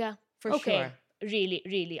really like a, for okay, sure.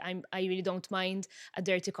 really, I really don't mind a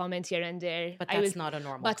dirty comment here and there. But I that's will- not a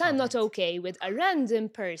normal But I'm not comment. okay with a random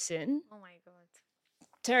person oh my god,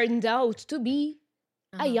 turned out to be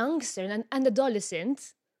a youngster, an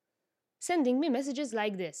adolescent, sending me messages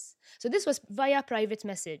like this. So this was via private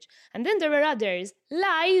message. And then there were others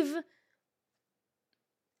live.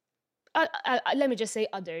 Let me just say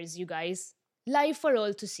others, you guys. Live for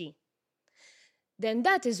all to see. Then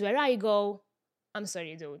that is where I go, I'm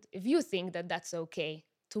sorry, dude. If you think that that's okay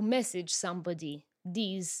to message somebody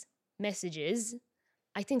these messages,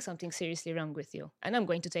 I think something's seriously wrong with you. And I'm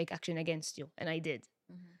going to take action against you. And I did.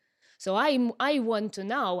 So I want to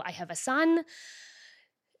now, I have a son.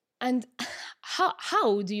 And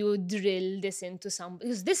how do you drill this into somebody?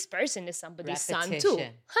 Because this person is somebody's son too.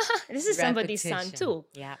 Repetition. This is somebody's son Repetition. too.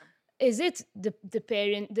 Yeah. Is it the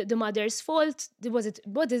parent, the mother's fault? Was it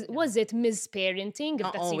misparenting? If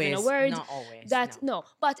Not that's always. even a word. Not always. No.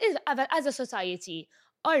 But as a society,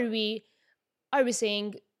 are we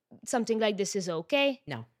saying something like this is okay?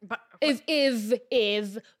 No. but If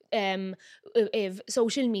if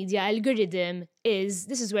social media algorithm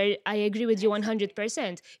this is where I agree with you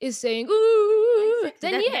 100%, is saying, ooh,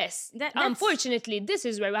 then yes, that's- unfortunately, this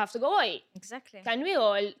is where we have to go, oi, Exactly. can we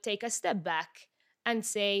all take a step back and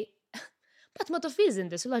say, but what of isn't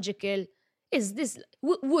this logical? Is this,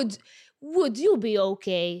 would you be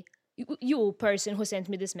okay, you person who sent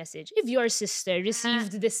me this message, if your sister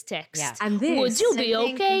received this text, Yeah. And this, would you be I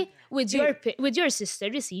think- okay with your sister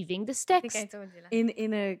receiving this I think text? I told you that.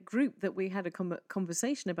 in a group that we had a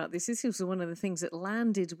conversation about this was one of the things that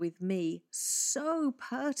landed with me so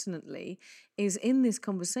pertinently, is in this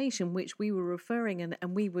conversation which we were referring and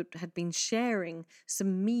we had been sharing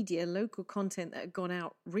some media, local content that had gone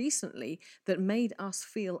out recently that made us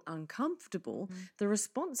feel uncomfortable. The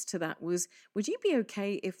response to that was, would you be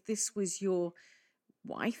okay if this was your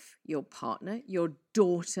wife, your partner, your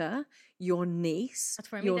daughter, your niece, But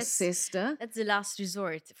for me, your that's- sister? That's the last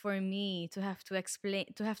resort for me to have to explain,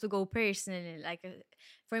 to have to go personally, like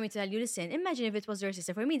for me to tell you, listen, imagine if it was your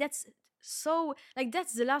sister. For me, that's so, like,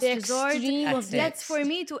 that's the last The resort. extreme of That's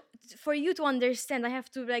it. for you to understand. I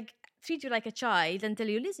have to, like, treat you like a child and tell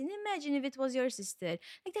you, listen, imagine if it was your sister.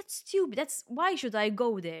 Like, that's stupid. That's, why should I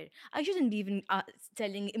go there? I shouldn't be even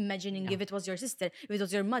imagining if it was your sister, if it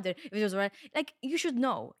was your mother, if it was, like, you should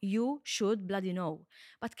know. You should bloody know.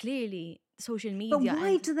 But clearly, social media. But why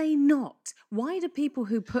and- do they not? Why do people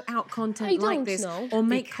who put out content I like don't this know. or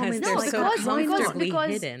make Because comments they're like so that? Why not? comfortably because-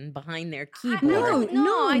 hidden behind their No, keyboard.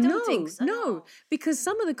 No, I don't think so, no. no. Because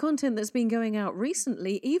some of the content that's been going out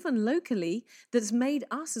recently, even locally, that's made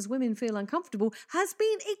us as women feel uncomfortable, has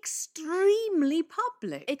been extremely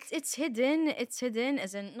public. It's hidden. It's hidden,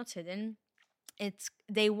 as in not hidden. It's,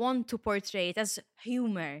 they want to portray it as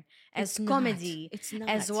humor, as It's not. comedy, It's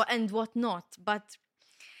as not. what and whatnot. But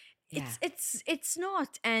Yeah. it's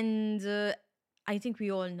not. And I think we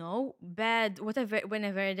all know, bad, whatever,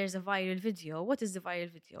 whenever there's a viral video, what is the viral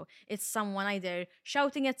video? It's someone either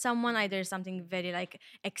shouting at someone, either something very, like,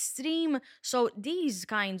 extreme. So these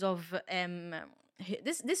kinds of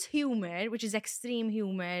this humor, which is extreme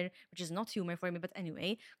humor, which is not humor for me, but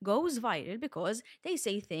anyway, goes viral because they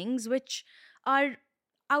say things which are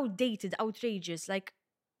outdated, outrageous, like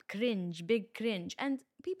cringe, big cringe, and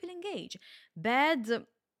people engage. Bad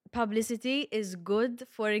publicity is good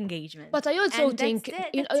for engagement. But I also And think that's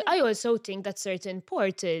it. I also think that certain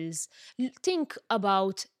portals think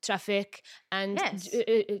about traffic and Yes.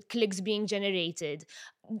 clicks being generated.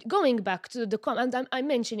 Going back to the and I'm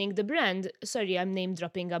mentioning the brand. Sorry, I'm name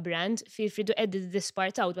dropping a brand. Feel free to edit this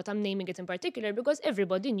part out, but I'm naming it in particular because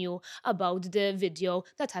everybody knew about the video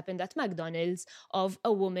that happened at McDonald's of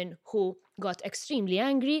a woman who got extremely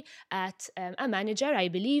angry at a manager, I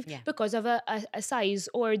believe, Yeah. because of a size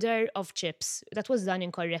order of chips that was done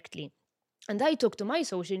incorrectly. And I took to my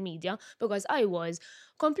social media because I was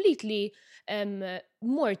completely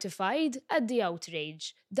mortified at the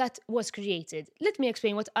outrage that was created. Let me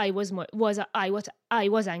explain what I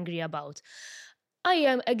was angry about. I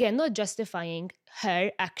am, again, not justifying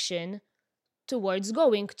her action towards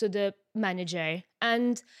going to the manager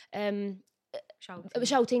and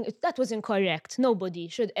shouting. That was incorrect. Nobody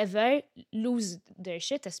should ever lose their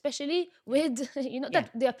shit, especially with, that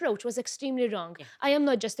the approach was extremely wrong. Yeah. I am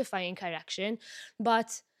not justifying her action,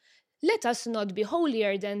 but let us not be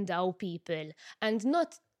holier than thou people and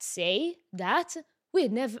not say that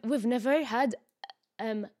we've never had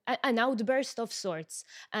an outburst of sorts.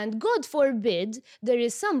 And God forbid there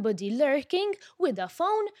is somebody lurking with a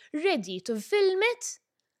phone ready to film it,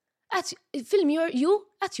 film you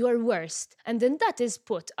at your worst, and then that is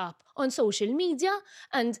put up on social media,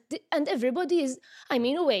 and everybody is, I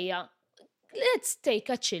mean, let's take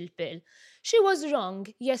a chill pill. She was wrong.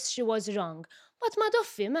 Yes, she was wrong. But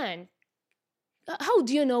Madoffi, man, how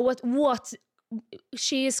do you know what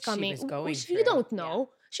she is coming? was going You through, don't know.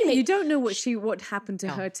 She You may- don't know what happened to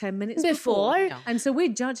No. her 10 minutes Before. before. No. And so we're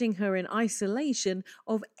judging her in isolation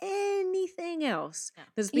of anything else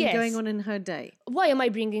that's been Yes. going on in her day. Why am I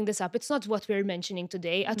bringing this up? It's not what we're mentioning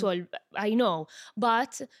today at all. I know.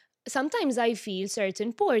 But sometimes I feel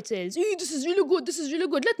certain portals, this is really good, this is really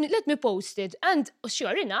good, let me post it. And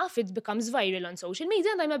sure enough, it becomes viral on social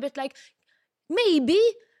media, and I'm a bit like,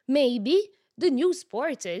 maybe the news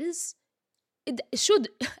portals should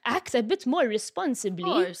act a bit more responsibly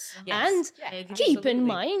course. and I agree. keep in Absolutely.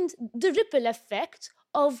 mind the ripple effect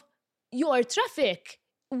of your traffic.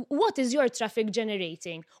 What is your traffic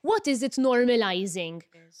generating? What is it normalizing?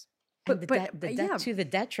 And But, yeah. to the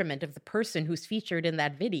detriment of the person who's featured in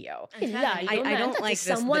that video. Billahi, I man, don't that like is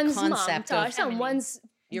the someone's concept mom, of someone's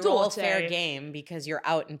You're daughter. all fair game because you're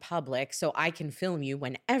out in public, so I can film you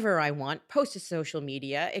whenever I want, post to social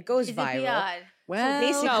media, it goes viral. GDPR. Well,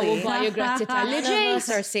 basically, Ciao, Bio grazie none of talle us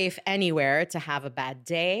are safe anywhere to have a bad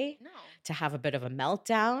day, No. to have a bit of a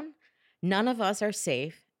meltdown. None of us are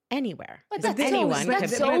safe anywhere. But So that's anyone so, could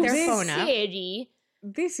that's pick so their phone up. scary.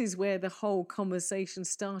 this is where the whole conversation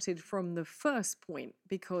started from the first point,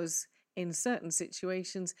 because in certain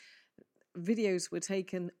situations, videos were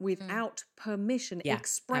taken without permission, Yeah,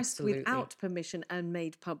 expressed absolutely. without permission, and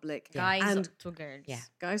made public. Guys And to girls. Yeah.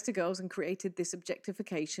 guys to girls, and created this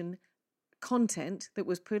objectification content that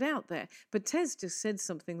was put out there. But Tez just said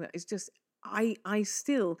something that is just, I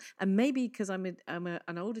still, and maybe because I'm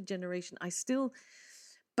an older generation, I still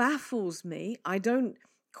baffles me. I don't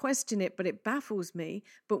question it, but it baffles me.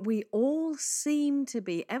 But we all seem to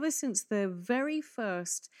be, ever since the very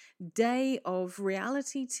first day of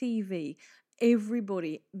reality TV,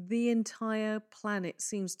 everybody, the entire planet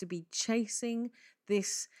seems to be chasing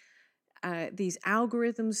this. These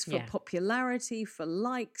algorithms for Yeah. popularity, for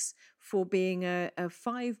likes, for being a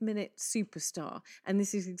 5-minute superstar. And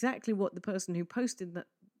this is exactly what the person who posted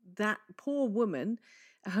that poor woman,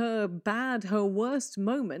 her worst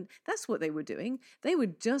moment, that's what they were doing. They were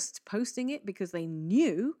just posting it because they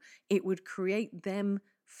knew it would create them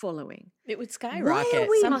following. It would skyrocket.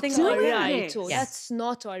 we Something doing like it? that. Yes. Right. That's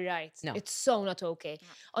not all right. No. It's so not okay.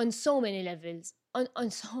 On so many levels.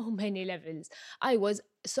 On so many levels. I was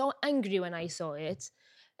so angry when I saw it.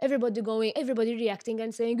 Everybody reacting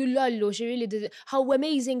and saying, "Lallo, she really did it. How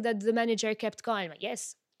amazing that the manager kept calm."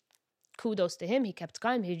 Yes, kudos to him. He kept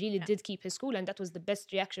calm. He really did keep his cool, and that was the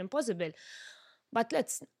best reaction possible. But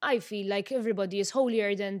I feel like everybody is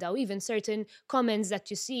holier than thou. Even certain comments that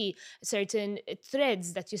you see, certain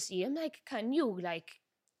threads that you see. I'm like, can you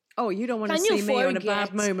Oh, you don't want to Can you see me on a bad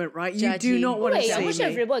forget moment, right? You do judgy? not want to wait, I see wish me.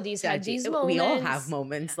 everybody's had Judgy. these moments. We all have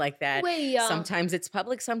moments like that. We, Sometimes it's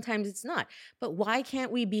public, sometimes it's not. But why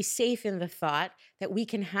can't we be safe in the thought that we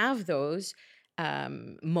can have those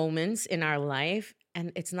moments in our life,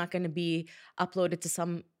 and it's not going to be uploaded to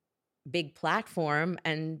some big platform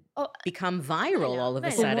and become viral all of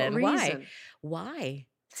a For what sudden? Why? reason? Why?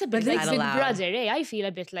 It's a bit Is like that Big allowed? Brother, eh? I feel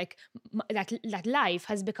a bit like that life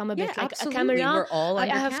has become a bit Yeah, like absolutely. a camera. We're all I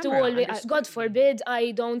under have camera, to always, under God scrutiny. forbid,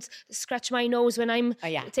 I don't scratch my nose when I'm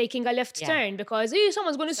Yeah. taking a left Yeah. turn because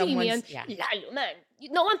someone's going to see me and Someone's- yeah. lalo, man,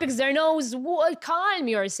 no one picks their nose. Calm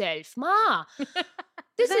yourself, ma.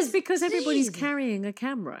 That's because everybody's please. carrying a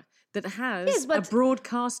camera that has Yes, a but-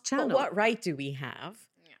 broadcast channel. But what right do we have?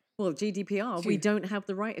 Well, GDPR, we don't have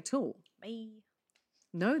the right at all.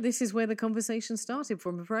 No, this is where the conversation started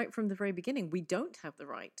right from the very beginning. We don't have the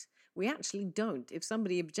right. We actually don't. If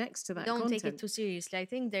somebody objects to that Don't content, take it too seriously. I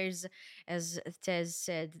think there's, as Tez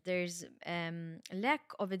said, there's lack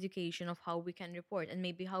of education of how we can report, and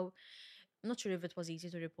maybe how. I'm not sure if it was easy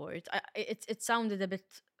to report. It sounded a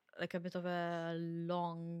bit of a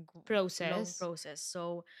long process.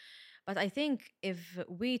 So, but I think if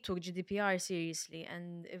we took GDPR seriously,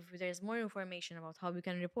 and if there's more information about how we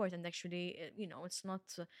can report, and actually, it's not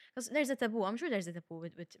because there's a taboo. I'm sure there's a taboo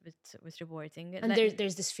with reporting. And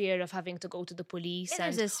there's this fear of having to go to the police Yeah,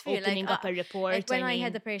 and there's this fear, opening up a report. Like when I mean,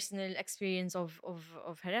 had a personal experience of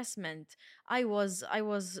harassment, I was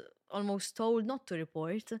almost told not to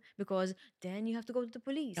report because then you have to go to the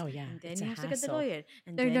police. Oh, yeah, And then it's you a have to get the hassle. lawyer.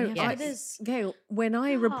 And No, then no, you have to do this. Gail, when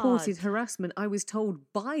I reported God. harassment, I was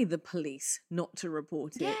told by the police not to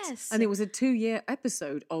report it. Yes. And it was a 2-year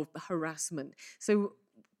episode of harassment. So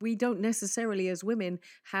we don't necessarily, as women,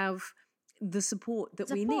 have the support that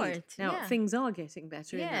we need. Support, Now, yeah. things are getting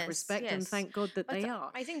better in that Yes, respect, and yes. thank God that But they are.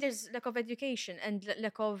 I think there's lack of education and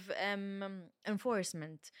lack of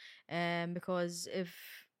enforcement, because if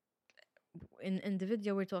in the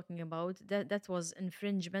video we're talking about that was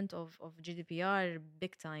infringement of GDPR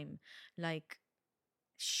big time. Like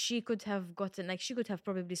she could have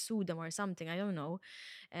probably sued them or something. I don't know,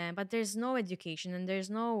 but there's no education, and there's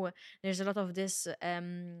a lot of this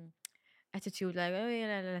attitude like, oh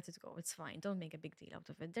yeah, let it go, it's fine, don't make a big deal out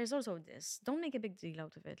of it. There's also this, don't make a big deal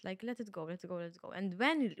out of it, like let it go. And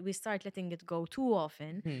when we start letting it go too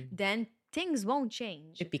often, then things won't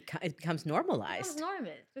change. It becomes normalized.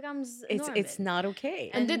 It becomes It's normal. not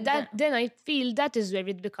okay. And And then I feel that is where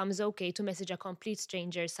it becomes okay to message a complete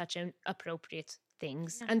stranger such an appropriate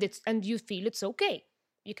things, and you feel it's okay.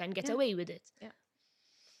 You can get away with it.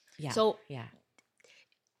 Yeah. So yeah.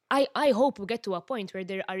 I hope we get to a point where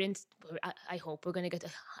there aren't. I hope we're gonna get.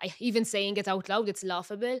 Even saying it out loud, it's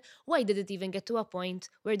laughable. Why did it even get to a point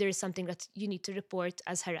where there is something that you need to report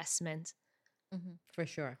as harassment? For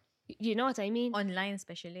sure. You know what I mean? Online,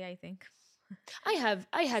 especially, I think. I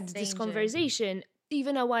had this Danger. conversation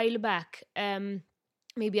even a while back.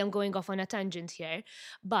 maybe I'm going off on a tangent here,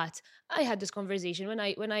 but I had this conversation when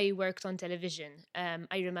I worked on television.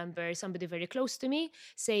 I remember somebody very close to me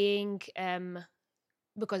saying,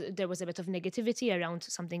 because there was a bit of negativity around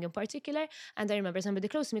something in particular, and I remember somebody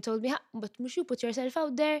close to me told me, but must you put yourself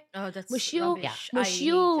out there? Oh, that's Must you? rubbish. Must I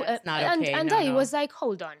you? hate that. Not And okay, and no, I no. was like,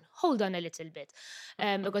 hold on a little bit,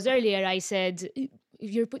 because earlier I said,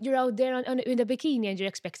 you're out there in a bikini and you're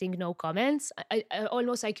expecting no comments. I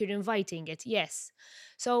almost like you're inviting it. Yes.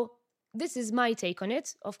 So this is my take on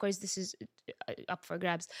it. Of course, this is up for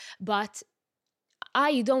grabs, but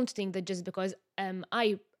I don't think that just because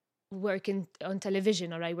I work on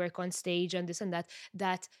television or I work on stage and this and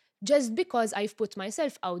that just because I've put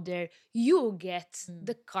myself out there, you get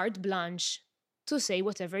the carte blanche to say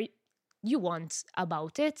whatever you want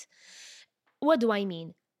about it. What do I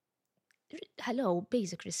mean? Hello,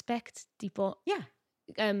 basic respect, tipo,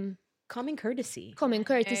 Common courtesy. common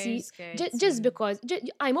courtesy. Yes, Just because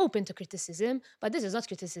I'm open to criticism, but this is not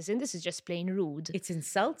criticism. This is just plain rude. It's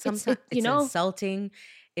insult. It's- Sometimes you it's know? insulting.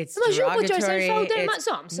 It's But you put derogatory. yourself out there, it's-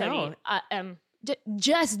 so I'm sorry. No.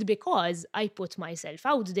 Just because I put myself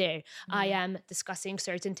out there, I am discussing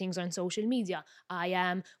certain things on social media. I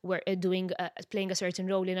am playing a certain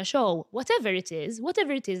role in a show. Whatever it is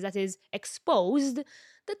that is exposed,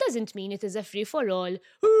 that doesn't mean it is a free for all.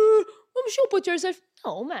 I'm sure put yourself.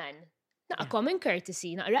 No, man, not a common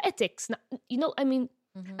courtesy, not a ethics. I mean,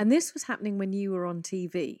 And this was happening when you were on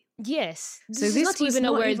TV. yes. So This is not was even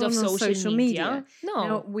a world of even on social media. No.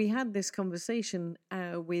 Now, we had this conversation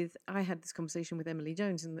I had this conversation with Emily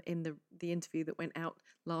Jones in the interview that went out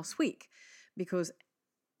last week, because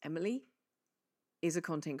Emily is a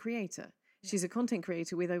content creator. She's a content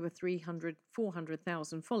creator with over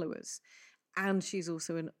 400,000 followers. And she's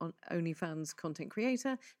also an OnlyFans content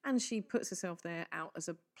creator. And she puts herself there out as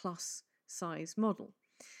a plus size model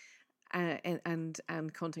and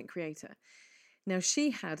content creator. Now,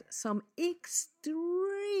 she had some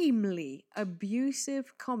extremely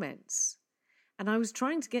abusive comments. And I was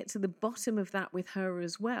trying to get to the bottom of that with her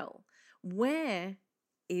as well.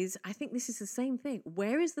 I think this is the same thing.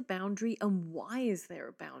 Where is the boundary and why is there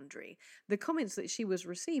a boundary? The comments that she was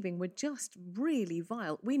receiving were just really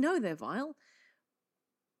vile. We know they're vile.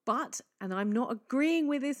 But, and I'm not agreeing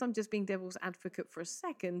with this, I'm just being devil's advocate for a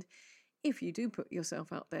second. If you do put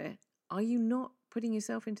yourself out there, are you not putting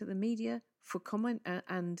yourself into the media for comment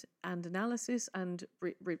and analysis and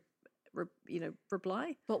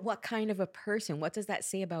reply? But what kind of a person? What does that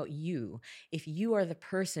say about you? If you are the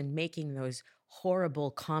person making those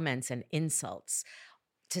horrible comments and insults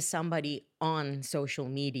to somebody on social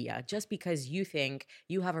media, just because you think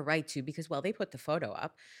you have a right to, because, well, they put the photo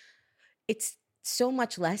up, it's so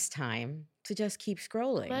much less time to just keep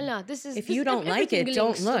scrolling. Voilà, If you don't like it,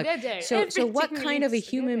 don't look. So what kind of a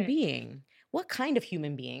human being? being? What kind of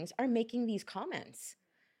human beings are making these comments?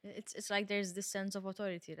 It's like there's this sense of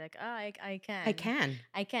authority, like I can,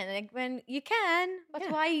 I can. like when you can, but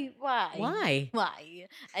Yeah. why? Why?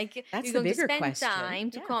 Like That's you're the going to bigger spend question. time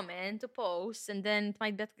to Yeah. comment, to post, and then it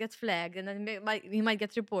might get flagged, and then you might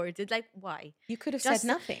get reported. Like why? You could have Just- said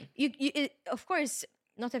nothing. Of course,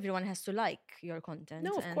 not everyone has to like your content.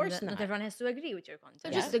 No, of and, course not not. everyone has to agree with your So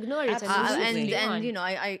content. just ignore it Absolutely. And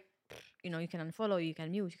you know, you can unfollow, you can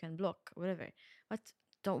mute, you can block, whatever. But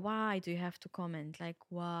why do you have to comment? Like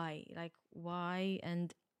why?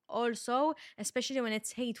 And also, especially when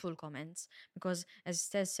it's hateful comments, because as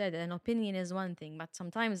Tess said, an opinion is one thing, but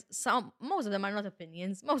sometimes most of them are not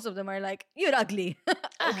opinions. Most of them are like, you're ugly.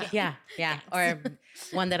 Okay. Yeah. Or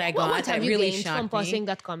one that I What got have that you really gained shocked from me. posting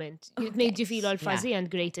that comment? It made you feel all fuzzy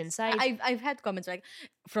and great inside. I've had comments like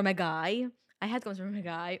from a guy. I had comments from a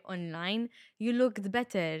guy online. You looked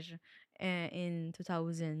better in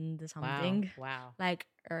 2000 something. Wow. Like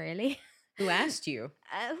really? Who asked you?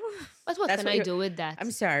 But what That's can what I you- do with that?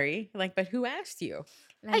 I'm sorry. But who asked you?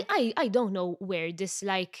 I don't know where this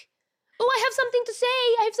I have something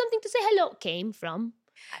to say, hello came from.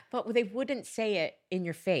 But they wouldn't say it in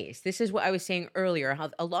your face. This is what I was saying earlier,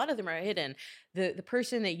 how a lot of them are hidden. The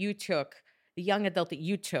person that you took, the young adult that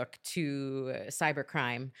you took to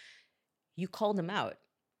cybercrime, you called him out.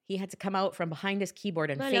 He had to come out from behind his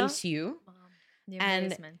keyboard and Voilà. face you. The And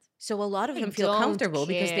embarrassment. So a lot of I them feel don't comfortable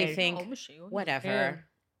because they care. think, Oh, sure. whatever, Yeah.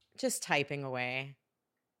 just typing away.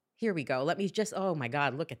 Here we go. Let me just, oh my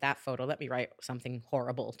God, look at that photo. Let me write something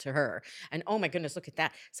horrible to her. And oh my goodness, look at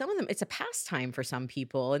that. Some of them, it's a pastime for some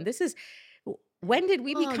people. And this is, when did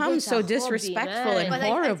we Oh, become that's a so hobby, disrespectful man. and But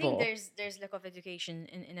horrible? I think there's lack of education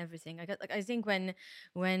in everything. I think when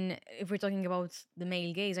if we're talking about the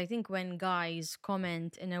male gaze, I think when guys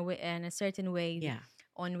comment in a way, in a certain way, Yeah.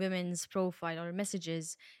 on women's profile or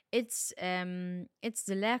messages, it's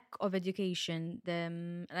the lack of education.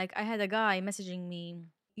 Like I had a guy messaging me,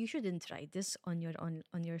 you shouldn't write this on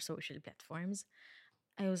your social platforms.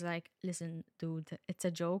 I was like, listen, dude, it's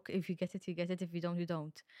a joke. If you get it, you get it. If you don't, you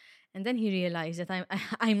don't. And then he realized that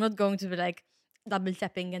I'm not going to be like double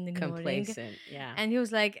tapping and ignoring. Complacent, yeah. And he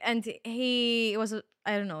was like, and he was,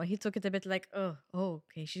 I don't know, he took it a bit like, oh,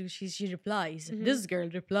 okay, she replies. This girl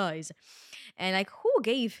replies. And like, who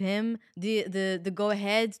gave him the go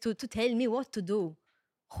ahead to tell me what to do?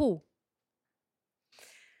 Who?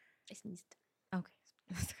 I sneezed. Okay.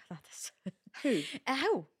 Who?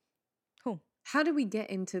 How? Who? How do we get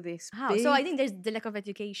into this? How? So I think there's the lack of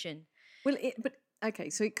education. Well, okay,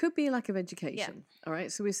 so it could be a lack of education. All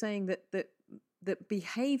right, so we're saying that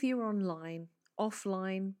behavior online,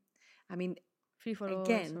 offline. I mean, Free for all,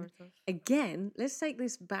 again, sort of. again. Let's take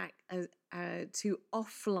this back to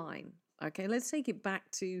offline. Okay, let's take it back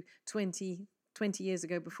to 20 years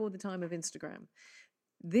ago, before the time of Instagram.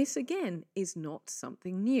 This again is not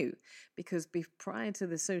something new, because prior to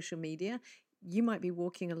the social media, you might be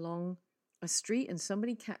walking along a street and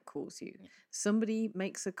somebody catcalls you. Somebody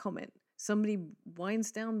makes a comment. Somebody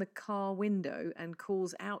winds down the car window and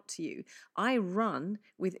calls out to you. I run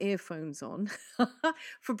with earphones on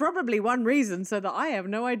for probably one reason, so that I have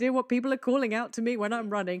no idea what people are calling out to me when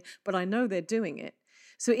I'm running, but I know they're doing it.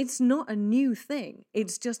 So it's not a new thing.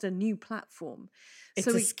 It's just a new platform. It's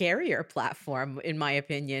a scarier platform, in my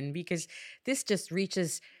opinion, because this just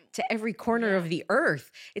reaches to every corner of the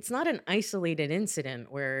earth. It's not an isolated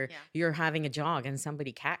incident where you're having a jog and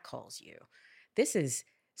somebody catcalls you. This is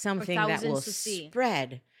something that will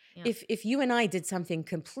spread. Yeah. If you and I did something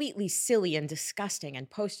completely silly and disgusting and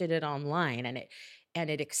posted it online and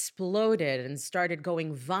it exploded and started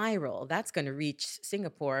going viral, that's going to reach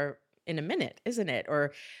Singapore in a minute, isn't it?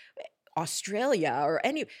 Or Australia or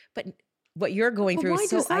but what you're going through is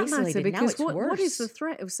so isolated. Because now it's worse. What is the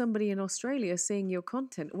threat of somebody in Australia seeing your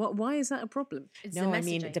content? Why is that a problem? No, I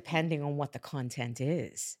mean, depending on what the content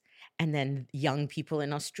is. And then young people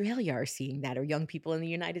in Australia are seeing that, or young people in the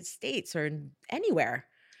United States, or anywhere.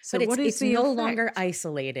 So but it's no effect? longer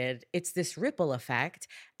isolated. It's this ripple effect,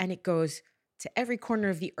 and it goes to every corner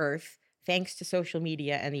of the earth thanks to social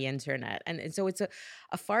media and the internet. And so it's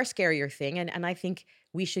a far scarier thing. And I think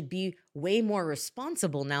we should be way more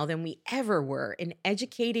responsible now than we ever were in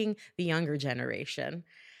educating the younger generation.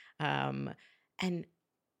 And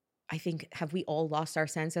I think, have we all lost our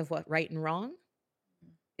sense of what right and wrong?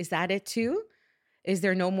 Is that it too? Is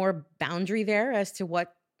there no more boundary there as to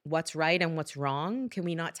what's right and what's wrong? Can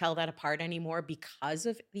we not tell that apart anymore because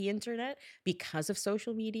of the internet, because of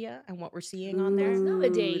social media and what we're seeing on there?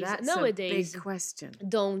 Nowadays, a big question.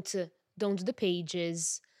 Don't the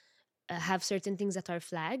pages have certain things that are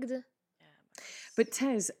flagged? But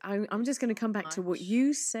Tez, I'm just going to come back to what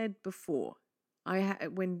you said before.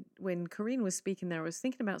 When Corrine was speaking there, I was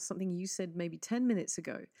thinking about something you said maybe 10 minutes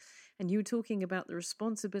ago. And you were talking about the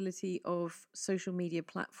responsibility of social media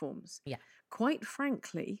platforms. Yeah. Quite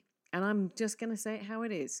frankly, and I'm just going to say it how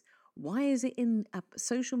it is, why is it in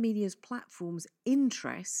social media's platforms'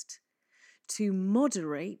 interest to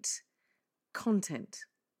moderate content?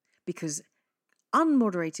 Because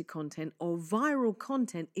unmoderated content or viral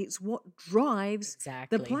content, it's what drives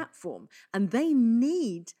the platform. And they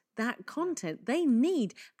need that content. They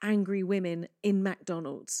need angry women in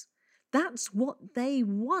McDonald's. That's what they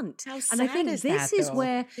want. How sad and I think is this that, is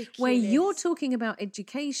though? where you're talking about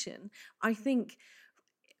education. I think,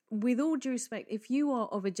 with all due respect, if you are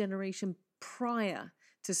of a generation prior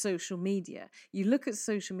to social media, you look at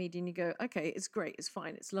social media and you go, okay, it's great, it's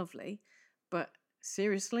fine, it's lovely. But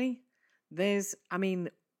seriously,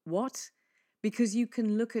 what? Because you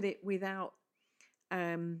can look at it without,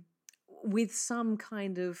 with some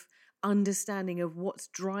kind of understanding of what's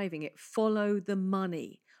driving it. Follow the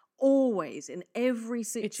money. Always, in every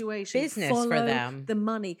situation, it's business follow for them. the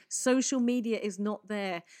money. Social media is not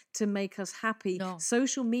there to make us happy. No.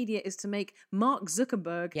 Social media is to make Mark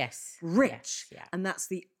Zuckerberg rich. Yes, yeah. And that's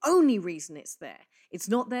the only reason it's there. It's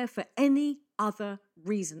not there for any other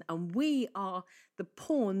reason. And we are the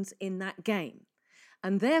pawns in that game.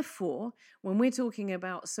 And therefore, when we're talking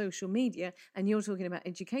about social media and you're talking about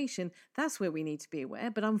education, that's where we need to be aware.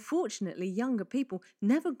 But unfortunately, younger people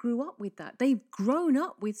never grew up with that. They've grown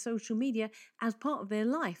up with social media as part of their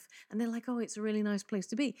life. And they're like, oh, it's a really nice place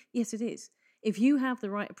to be. Yes, it is. If you have the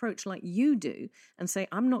right approach like you do and say,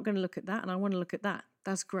 I'm not going to look at that and I want to look at that,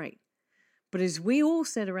 that's great. But as we all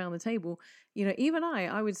said around the table, even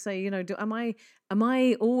I would say, am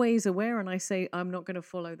I always aware? And I say, I'm not going to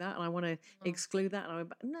follow that, and I want to exclude that.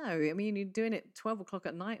 And no, I mean, you're doing it 12 o'clock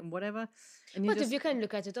at night and whatever. And But if you can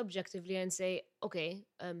look at it objectively and say, okay,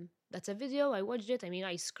 that's a video, I watched it. I mean,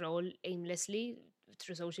 I scroll aimlessly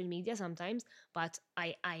through social media sometimes, but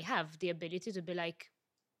I have the ability to be like,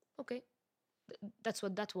 okay, that's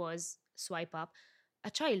what that was, swipe up. A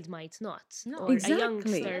child might not, or exactly. a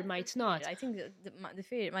youngster might not. I think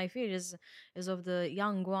my fear is of the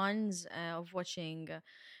young ones of watching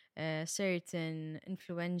certain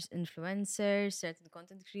influencers, certain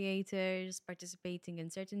content creators participating in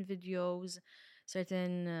certain videos,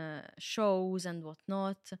 certain shows and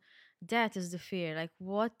whatnot. That is the fear. Like,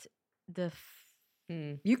 what the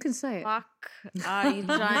you can say it. fuck are you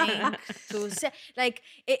trying to say? Like,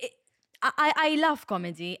 I love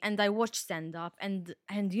comedy and I watch stand up and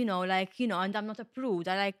and I'm not a prude.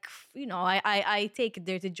 I like I take a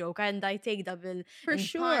dirty joke and I take double For and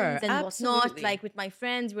sure, puns and whatnot. absolutely. Like with my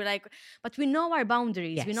friends, we're like, but we know our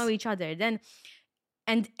boundaries. We know Yes. each other. Then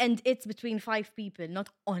and it's between 5 people, not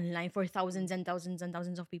online for thousands and thousands and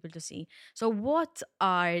thousands of people to see. So what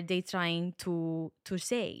are they trying to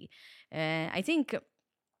say? I think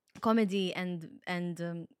comedy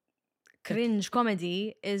and cringe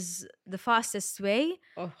comedy is the fastest way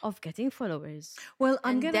of getting followers. Well,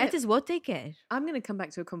 That is what they care. I'm going to come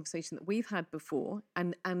back to a conversation that we've had before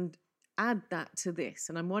and add that to this.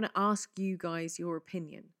 And I want to ask you guys your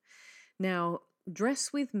opinion. Now,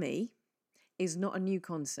 Dress With Me is not a new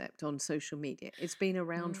concept on social media. It's been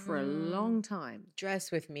around for a long time.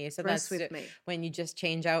 Dress with me. So Dress that's with me. when you just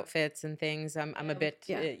change outfits and things. I'm a bit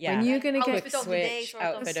When you're going to quick get Outfit of the day, switch, sort of.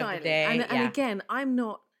 outfit of the Precisely. day. And again, I'm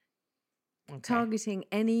not Okay. targeting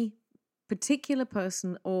any particular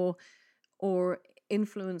person or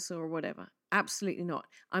influencer or whatever. Absolutely not.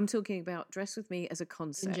 I'm talking about Dress With Me as a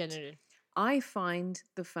concept. In general. I find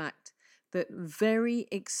the fact that very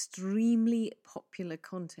extremely popular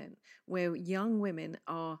content where young women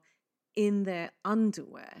are in their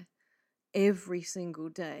underwear every single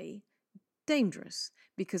day dangerous,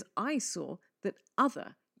 because I saw that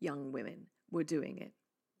other young women were doing it.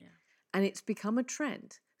 Yeah. And it's become a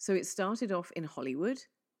trend. So it started off in Hollywood.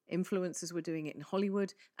 Influencers were doing it in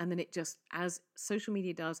Hollywood. And then it just, as social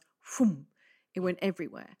media does, it went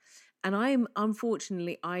everywhere. And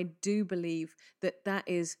unfortunately, I do believe that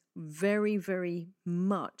is very, very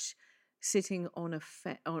much sitting on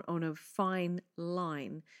a fine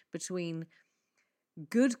line between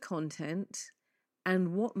good content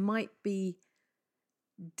and what might be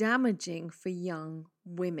damaging for young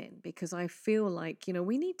women, because I feel like,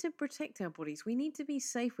 we need to protect our bodies. We need to be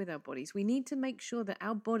safe with our bodies. We need to make sure that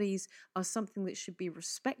our bodies are something that should be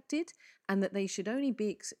respected and that they should only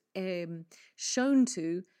be shown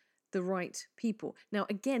to the right people. Now,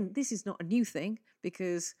 again, this is not a new thing,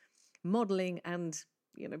 because modeling and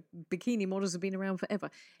bikini models have been around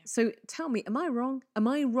forever. So tell me, am I wrong? Am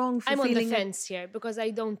I wrong for I'm on feeling the fence here, because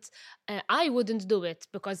I wouldn't do it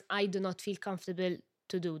because I do not feel comfortable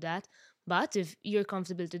to do that. But if you're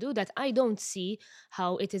comfortable to do that, I don't see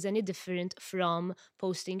how it is any different from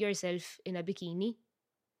posting yourself in a bikini.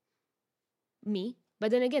 Me.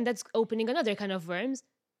 But then again, that's opening another kind of worms.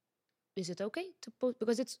 Is it okay to post?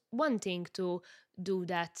 Because it's one thing to do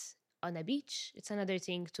that on a beach. It's another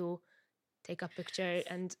thing to take a picture,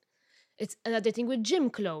 and it's another thing with gym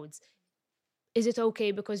clothes. Is it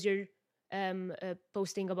okay because you're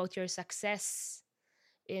posting about your success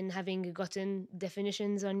in having gotten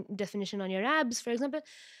definition on your abs, for example?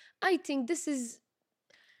 I think this is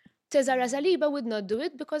Tezara Saliba would not do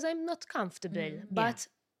it because I'm not comfortable. But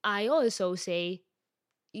I also say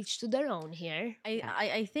each to their own here.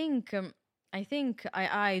 I think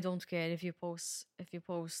I don't care if you post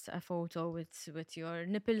a photo with your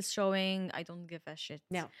nipples showing. I don't give a shit.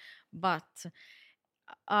 No. But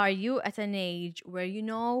are you at an age where you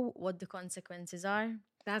know what the consequences are?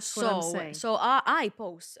 That's what I'm saying. So I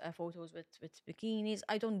post photos with bikinis.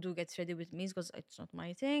 I don't do get ready with me because it's not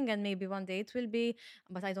my thing, and maybe one day it will be,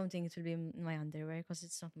 but I don't think it will be my underwear because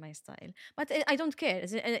it's not my style. But I don't care.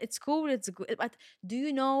 It's cool. It's good. But do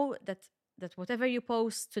you know that whatever you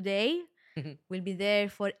post today will be there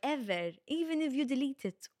forever, even if you delete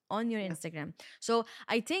it on your Instagram? So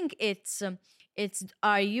I think it's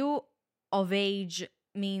are you of age,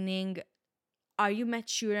 meaning are you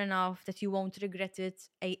mature enough that you won't regret it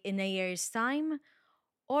in a year's time,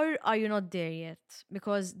 or are you not there yet?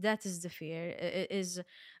 Because that is the fear.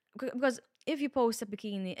 because if you post a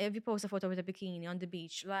bikini, if you post a photo with a bikini on the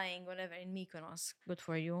beach, lying, whatever, in Mykonos, good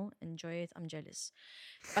for you, enjoy it. I'm jealous.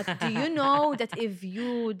 But do you know that if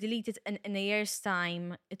you delete it in a year's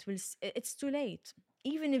time, it's too late.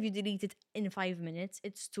 Even if you delete it in 5 minutes,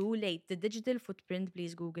 it's too late. The digital footprint,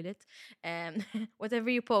 please Google it. Whatever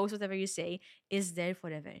you post, whatever you say, is there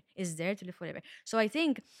forever. Is there to live forever. So I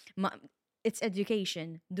think it's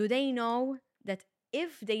education. Do they know that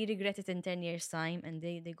if they regret it in 10 years' time and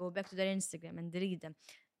they go back to their Instagram and delete them,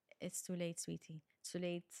 it's too late, sweetie. It's too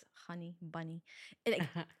late, honey, bunny. Like,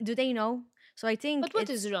 do they know? So I think. But what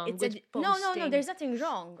is wrong with no. posting? There's nothing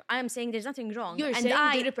wrong. I am saying there's nothing wrong. You're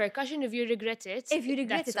saying the repercussion if you regret it. If you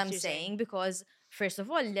regret that's it, what I'm you're saying, because first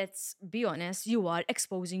of all, let's be honest, you are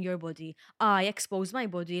exposing your body. I exposed my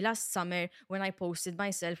body last summer when I posted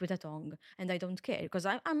myself with a tongue, and I don't care because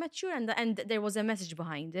I'm mature and there was a message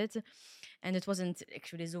behind it. And it wasn't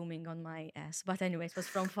actually zooming on my ass. But anyway, it was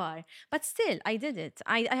from far. But still, I did it.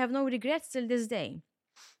 I have no regrets till this day.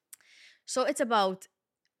 So it's about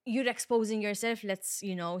you're exposing yourself. Let's,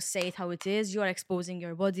 say it how it is. You're exposing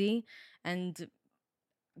your body. And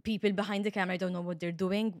people behind the camera don't know what they're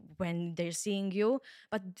doing when they're seeing you.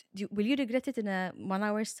 But will you regret it in 1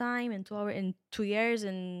 hour's time, in 2 hours, in 2 years,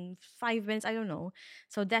 in 5 minutes? I don't know.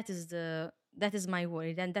 So that is my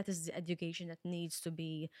worry, and that is the education that needs to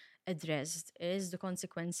be addressed, is the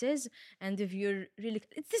consequences. And if you're really,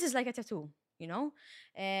 this is like a tattoo,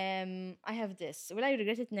 I have this, will I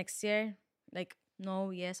regret it next year? Like,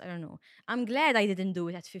 no, yes, I don't know. I'm glad I didn't do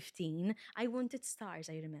it at 15. I wanted stars,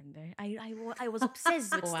 I remember. I was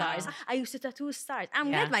obsessed with stars. I used to tattoo stars.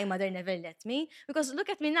 I'm glad my mother never let me, because look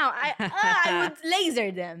at me now. I would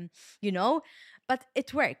laser them, But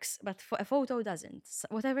it works. But a photo doesn't. So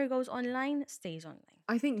whatever goes online stays online.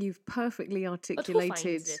 I think you've perfectly articulated. But who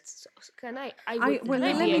finds it? So can I?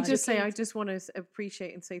 Let me just say, I just want to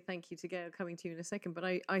appreciate and say thank you to Gail, coming to you in a second. But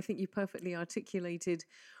I think you perfectly articulated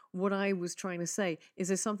what I was trying to say. Is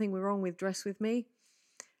there something wrong with Dress With Me?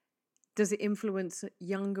 Does it influence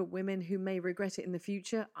younger women who may regret it in the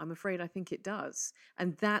future? I'm afraid I think it does.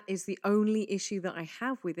 And that is the only issue that I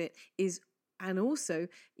have with it is. And also,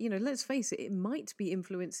 let's face it, it might be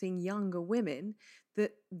influencing younger women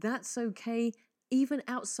that's okay even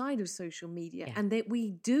outside of social media. Yeah. And that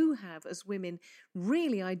we do have, as women,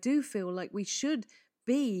 really, I do feel like we should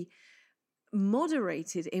be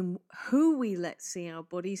moderated in who we let see our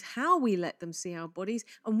bodies, how we let them see our bodies,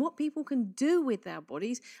 and what people can do with our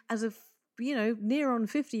bodies. As a near on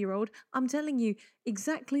 50-year-old, I'm telling you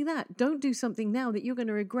exactly that. Don't do something now that you're going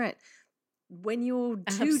to regret when you're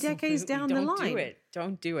 2 decades down the line.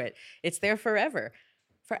 Don't do it. It's there forever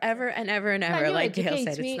and ever and ever. Like Gail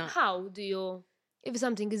said, it's not. How do you, if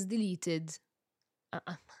something is deleted?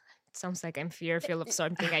 It sounds like I'm fearful of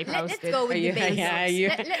something I posted. Let's go with the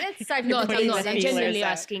basics. Let's start with the basics. I'm genuinely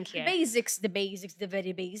asking here. The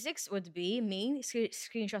very basics would be me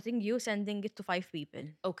screenshotting you, sending it to 5 people.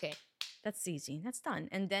 Okay. That's easy. That's done.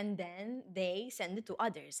 And then they send it to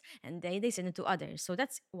others. And they send it to others. So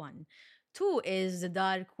that's 1. 2 is the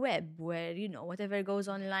dark web, where whatever goes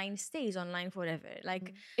online stays online forever.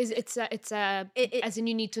 Like it's as in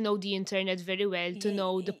you need to know the internet very well to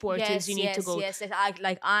know the portals you need to go. Yes,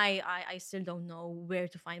 I still don't know where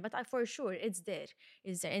to find, but for sure it's there.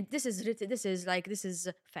 It's there, and this is written. This is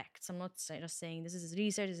facts. I'm not just saying this is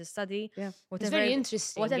research. This is a study. Yeah, it's very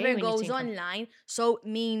interesting. Whatever goes online. So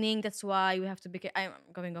meaning that's why we have to be. I'm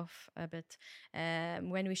going off a bit.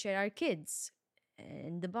 When we share our kids.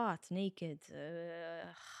 In the bath, naked,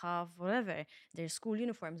 half whatever, their school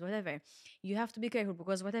uniforms, whatever. You have to be careful,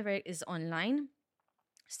 because whatever is online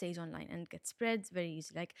stays online and gets spread very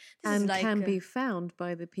easily. Like this can be found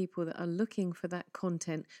by the people that are looking for that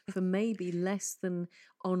content for maybe less than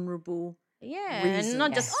honourable reasons. And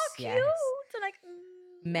not just cute. Like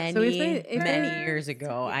many years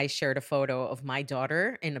ago, I shared a photo of my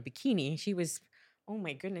daughter in a bikini. She was, oh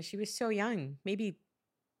my goodness, she was so young, maybe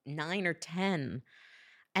 9 or 10,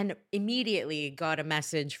 and immediately got a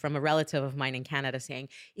message from a relative of mine in Canada saying,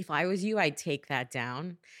 if I was you, I'd take that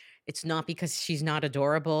down. It's not because she's not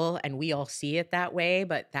adorable and we all see it that way,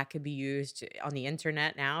 but that could be used on the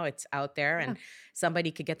internet now. It's out there and somebody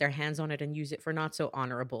could get their hands on it and use it for not so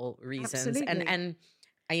honorable reasons. Absolutely. And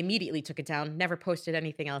I immediately took it down, never posted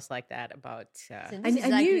anything else like that about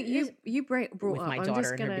you brought with up my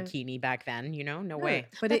daughter in her bikini back then, no way.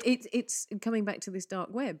 But it's coming back to this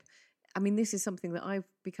dark web. I mean, this is something that I've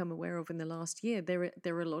become aware of in the last year. There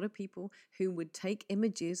are a lot of people who would take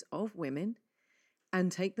images of women and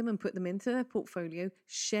take them and put them into their portfolio,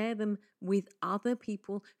 share them with other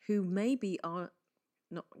people who maybe are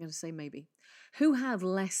not going to say maybe, who have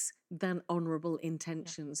less than honourable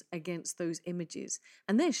intentions against those images,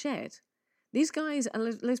 and they're shared. These guys,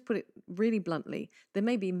 and let's put it really bluntly, there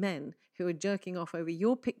may be men who are jerking off over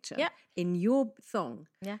your picture in your thong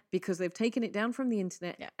because they've taken it down from the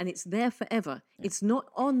internet and it's there forever. It's not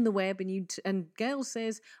on the web, and Gail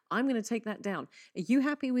says, I'm going to take that down. Are you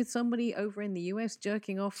happy with somebody over in the US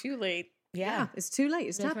jerking off? Too late. Yeah, it's too late.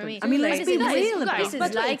 It's happened. I mean, let's be real about this. it. This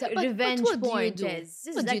is like revenge what do you porn. do? This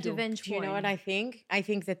is What do you like do? revenge Do you porn. know what I think? I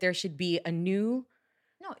think that there should be a new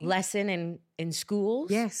lesson in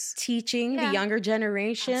schools. Yes. Teaching the younger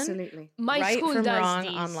generation. Absolutely. My right school from does wrong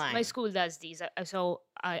these. online. My school does these. So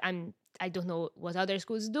I don't know what other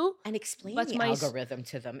schools do. And explain But the my algorithm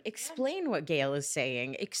to them. Explain what Gail is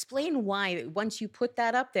saying. Explain why once you put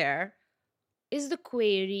that up there. Is the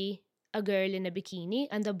query a girl in a bikini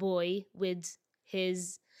and a boy with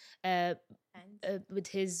his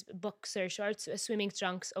boxer shorts, swimming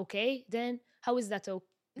trunks? Okay, then how is that okay?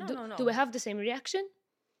 No. Do we have the same reaction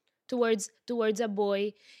towards a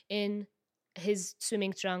boy in his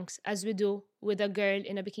swimming trunks as we do with a girl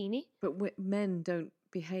in a bikini? But men don't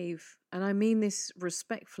behave, and I mean this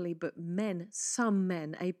respectfully, but some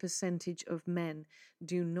men, a percentage of men,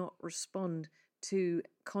 do not respond to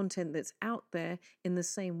content that's out there in the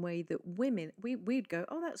same way that women, we'd go,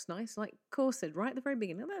 oh, that's nice, like Cor said right at the very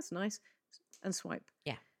beginning, oh, that's nice, and swipe.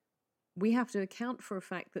 Yeah. We have to account for a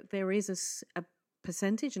fact that there is a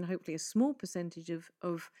percentage, and hopefully a small percentage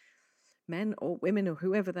of men or women or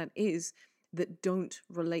whoever that is, that don't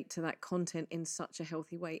relate to that content in such a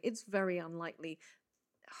healthy way. It's very unlikely,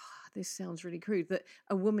 this sounds really crude, that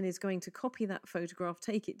a woman is going to copy that photograph,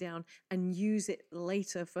 take it down, and use it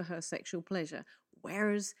later for her sexual pleasure.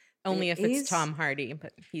 Whereas only if it's Tom Hardy,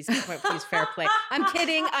 but he's fair play. I'm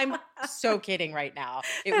kidding. I'm so kidding right now.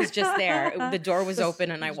 It was just there. The door was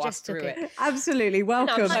open and I walked through it. Absolutely.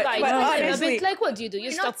 Welcome. No, but honestly, a bit like what do you do?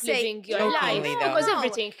 You stop living your life because though.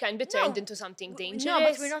 everything can be turned into something dangerous. No,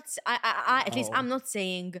 but we're not. At least I'm not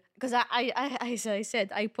saying, because as I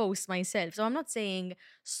said, I post myself, so I'm not saying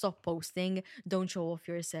stop posting, don't show off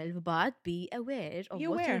yourself, but be aware of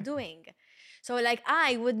what you're doing. So, like,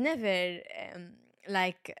 I would never,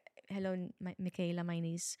 hello, Michaela, my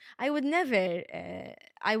niece. I would never,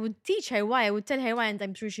 I would teach her why. I would tell her why, and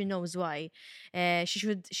I'm sure she knows why.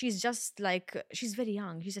 She's just like, she's very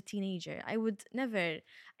young. She's a teenager. I would never,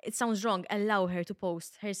 it sounds wrong, allow her to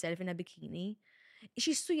post herself in a bikini.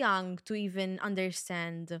 She's too young to even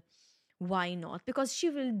understand why not, because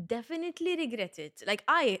she will definitely regret it. Like,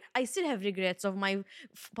 I still have regrets of my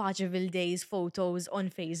Pacheville days photos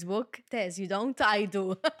on Facebook. Tess, you don't? I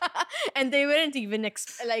do. And they weren't even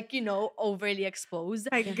overly exposed.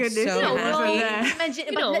 Thank goodness. So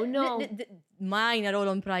Imagine, mine are all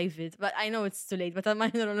on private, but I know it's too late, but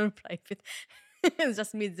mine are all on private. It's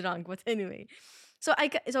just me drunk, but anyway. So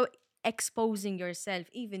exposing yourself,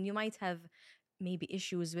 even you might have maybe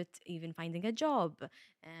issues with even finding a job.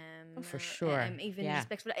 For sure. Even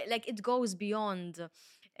respectful. Like, it goes beyond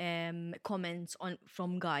comments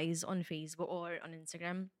from guys on Facebook or on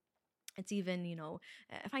Instagram. It's even,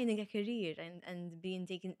 finding a career and being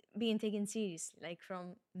taken seriously, like,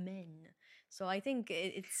 from men. So I think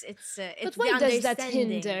it's But why the does that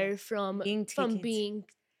understanding. hinder from being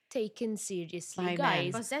taken seriously, By guys?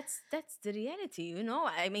 Because that's the reality,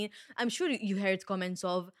 I mean, I'm sure you heard comments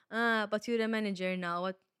of, but you're a manager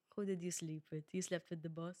now. Who did you sleep with? You slept with the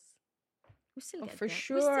boss? We still get for that.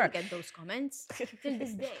 sure. We still get those comments till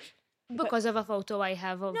this day. Because of a photo I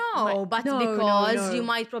have of Because you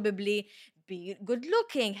might probably be good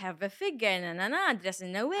looking, have a figure, dress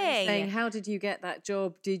in a way. Saying, how did you get that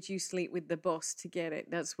job? Did you sleep with the boss to get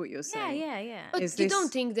it? That's what you're saying. Yeah. But you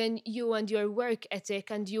don't think then you and your work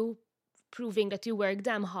ethic and you proving that you work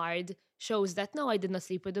damn hard shows that, no, I did not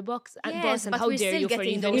sleep with the boss, and but how we're dare still you for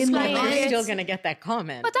getting even those explaining comments. You're it? still gonna get that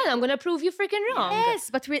comment. But then I'm gonna prove you freaking wrong.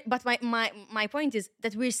 Yes, but my point is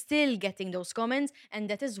that we're still getting those comments, and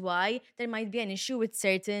that is why there might be an issue with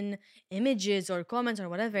certain images or comments or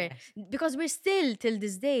whatever. Because we're still, till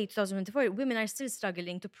this day, 2024, women are still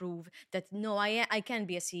struggling to prove that, no, I can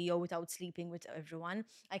be a CEO without sleeping with everyone.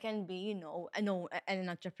 I can be, an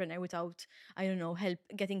entrepreneur without,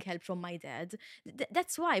 getting help from my dad.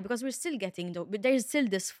 That's why, because we're still getting, there's still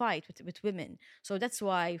this fight with women. So that's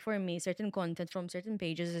why, for me, certain content from certain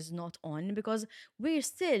pages is not on, because we're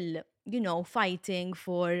still, fighting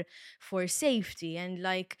for safety, and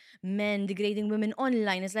like men degrading women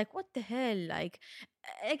online is like, what the hell?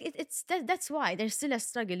 That's why there's still a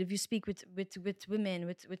struggle. If you speak with women,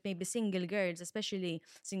 with maybe single girls, especially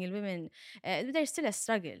single women, there's still a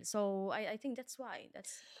struggle. So I think that's why.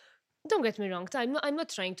 don't get me wrong, I'm not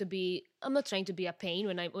trying to be a pain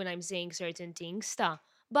when I'm saying certain things,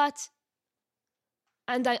 but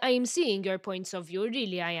I am seeing your points of view,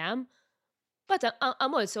 really I am. But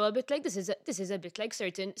I'm also a bit like, this is a bit like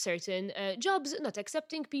certain jobs not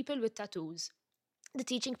accepting people with tattoos. The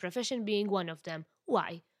teaching profession being one of them.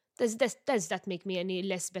 Why? Does that make me any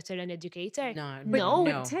less better an educator? No.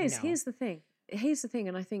 But Tez, here's the thing,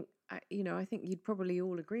 and I think I think you'd probably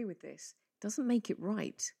all agree with this. It doesn't make it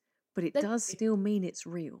right, but it does still mean it's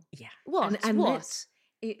real. Yeah. What? What?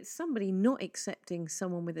 It's somebody not accepting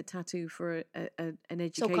someone with a tattoo for an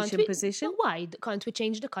education position. But why can't we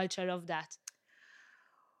change the culture of that?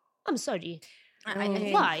 I'm sorry.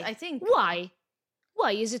 I think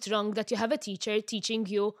Why is it wrong that you have a teacher teaching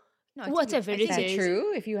you whatever it Is that is?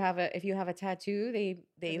 true? If you have a tattoo, they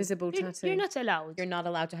Visible tattoo. You're not allowed. You're not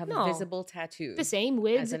allowed to have No. a visible tattoo. The same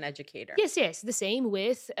with as an educator. Yes. The same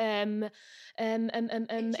with changed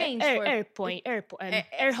for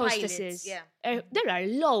air hostesses. pilots, yeah. There are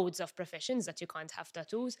loads of professions that you can't have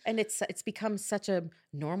tattoos. And it's become such a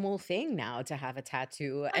normal thing now to have a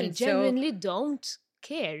tattoo. I And genuinely don't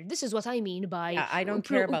care. This is what I mean by Yeah, I don't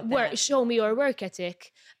care about that. Show me your work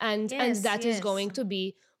ethic, and that is Yes. going to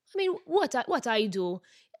be. I mean, what I do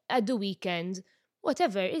at the weekend,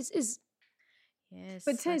 whatever is. Yes.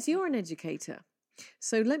 But Tez, you're an educator.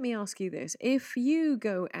 So let me ask you this. If you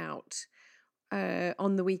go out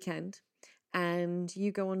on the weekend and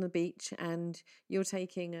you go on the beach and you're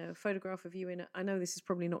taking a photograph of you I know this is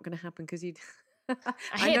probably not going to happen because you'd...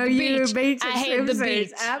 hate know the you beach. beach I hate the swimsuits,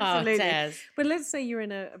 beach. absolutely. Tez. But let's say you're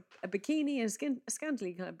in a bikini, a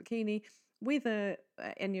scantily clad bikini with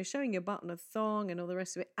and you're showing your butt and a thong and all the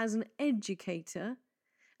rest of it as an educator,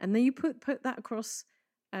 and then you put that across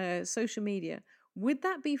social media. Would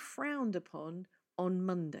that be frowned upon on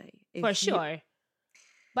Monday? For sure.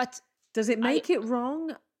 But does it make it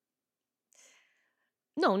wrong?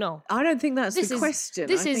 No. I don't think that's the question.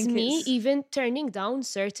 This I is think me it's... even turning down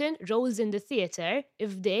certain roles in the theatre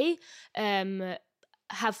if they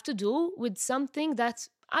have to do with something that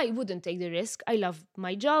I wouldn't take the risk. I love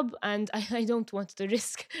my job and I don't want to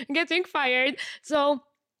risk getting fired. So,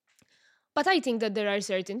 but I think that there are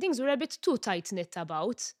certain things we're a bit too tight-knit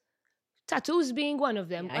about. Tattoos being one of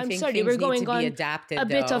them. Yeah, I I'm think sorry, things we're need going to be on adapted, a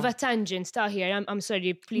bit of though. a tangent here. I'm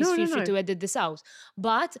sorry, please No, feel no, free no. to edit this out.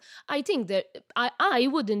 But I think that I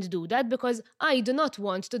wouldn't do that because I do not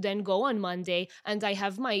want to then go on Monday and I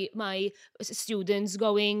have my students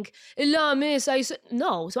going, "La, miss,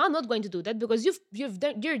 no." So I'm not going to do that because you're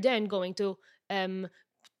then going to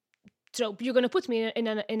you're going to put me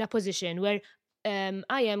in a position where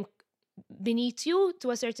I am beneath you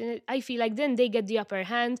to a certain. I feel like then they get the upper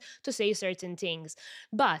hand to say certain things.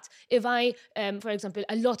 But if I for example,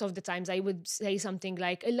 a lot of the times I would say something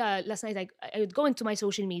like, last night I would go into my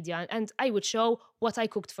social media and I would show what I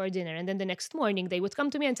cooked for dinner, and then the next morning they would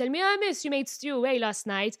come to me and tell me, miss, you made stew last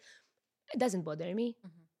night. It doesn't bother me.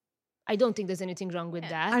 I don't think there's anything wrong with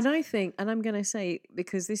that. And I think, and I'm going to say,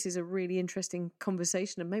 because this is a really interesting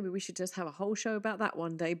conversation, and maybe we should just have a whole show about that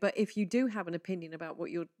one day. But if you do have an opinion about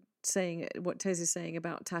what you're saying, what Tez is saying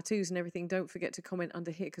about tattoos and everything, don't forget to comment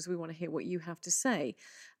under here because we want to hear what you have to say.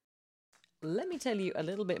 Let me tell you a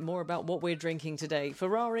little bit more about what we're drinking today.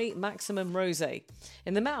 Ferrari Maximum Rosé.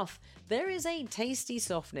 In the mouth, there is a tasty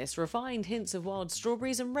softness, refined hints of wild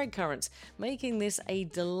strawberries and red currants, making this a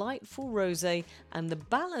delightful rosé, and the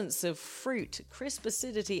balance of fruit, crisp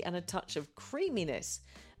acidity and a touch of creaminess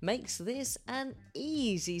makes this an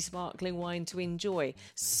easy sparkling wine to enjoy.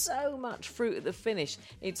 So much fruit at the finish,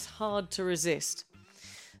 it's hard to resist.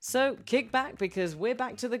 So kick back because we're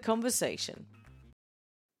back to the conversation.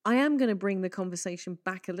 I am going to bring the conversation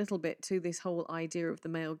back a little bit to this whole idea of the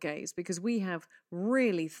male gaze, because we have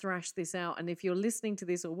really thrashed this out. And if you're listening to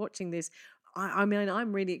this or watching this, I mean,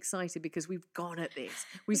 I'm really excited because we've gone at this.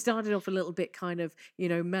 We started off a little bit kind of,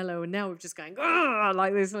 mellow, and now we're just going,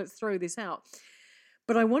 like this, let's throw this out.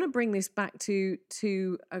 But I want to bring this back to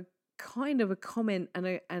a kind of a comment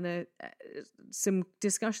and some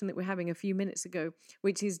discussion that we're having a few minutes ago,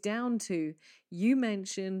 which is down to, you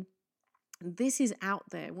mentioned, this is out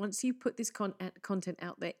there. Once you put this content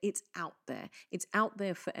out there, it's out there. It's out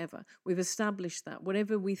there forever. We've established that.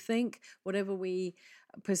 Whatever we think, whatever we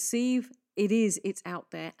perceive, it's out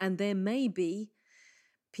there. And there may be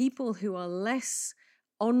people who are less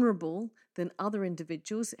honourable than other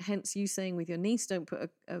individuals, hence you saying with your niece, don't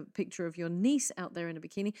put a picture of your niece out there in a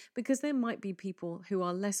bikini, because there might be people who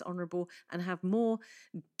are less honourable and have more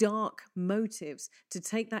dark motives to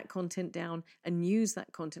take that content down and use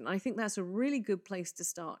that content. I think that's a really good place to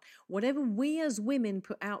start. Whatever we as women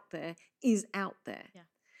put out there is out there. Yeah.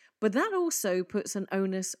 But that also puts an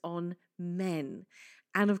onus on men.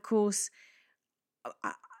 And of course,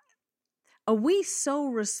 are we so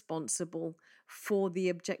responsible for the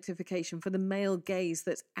objectification, for the male gaze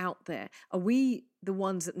that's out there? Are we the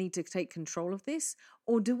ones that need to take control of this?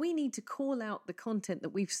 Or do we need to call out the content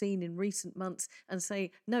that we've seen in recent months and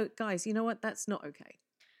say, no, guys, you know what? That's not okay.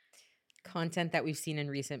 Content that we've seen in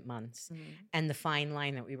recent months and the fine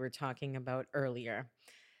line that we were talking about earlier.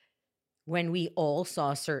 When we all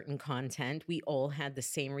saw certain content, we all had the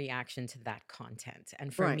same reaction to that content.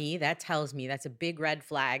 And for me, that tells me that's a big red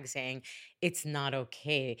flag saying it's not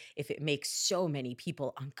okay if it makes so many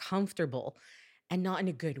people uncomfortable, and not in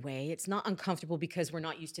a good way. It's not uncomfortable because we're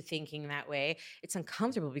not used to thinking that way. It's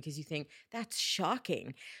uncomfortable because you think that's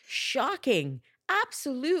shocking, shocking,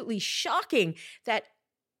 absolutely shocking that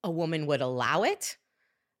a woman would allow it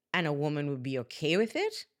and a woman would be okay with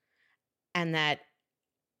it, and that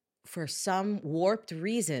for some warped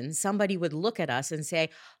reason, somebody would look at us and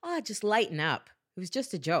say, oh, just lighten up. It was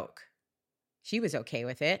just a joke. She was okay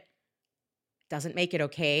with it. Doesn't make it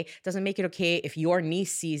okay. Doesn't make it okay if your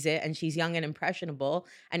niece sees it and she's young and impressionable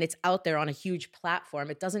and it's out there on a huge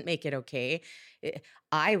platform. It doesn't make it okay.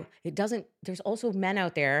 It doesn't. There's also men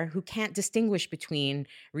out there who can't distinguish between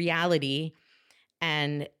reality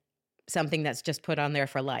and something that's just put on there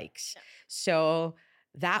for likes. Yeah. So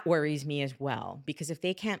that worries me as well, because if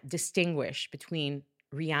they can't distinguish between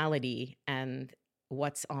reality and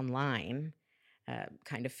what's online,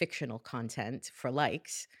 kind of fictional content for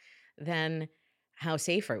likes, then how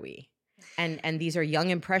safe are we? And these are young,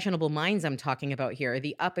 impressionable minds I'm talking about here,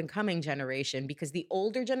 the up and coming generation, because the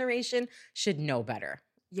older generation should know better.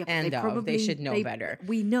 Yeah, and they should know better.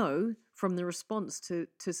 We know from the response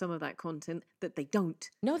to some of that content that they don't.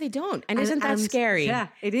 No, they don't. And isn't that scary? Yeah,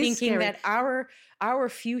 it is thinking scary. that our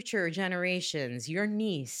future generations, your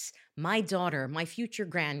niece, my daughter, my future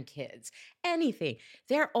grandkids, anything,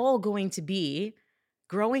 they're all going to be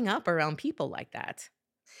growing up around people like that.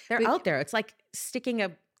 They're out there. It's like sticking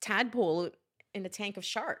a tadpole in a tank of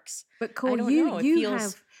sharks. But Cor,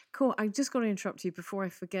 Cor, I just got to interrupt you before I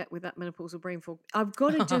forget with that menopausal brain fog. I've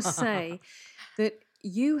got to just say that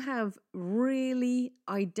you have really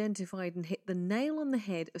identified and hit the nail on the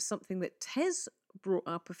head of something that Tez brought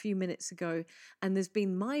up a few minutes ago, and there's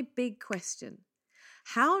been my big question.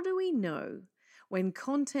 How do we know when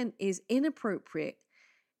content is inappropriate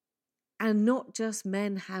and not just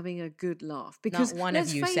men having a good laugh? Because not one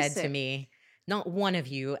of you said to me, not one of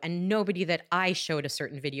you, and nobody that I showed a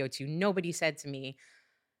certain video to, nobody said to me,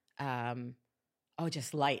 oh,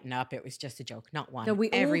 just lighten up. It was just a joke. Not one. No,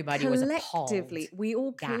 Everybody was appalled. We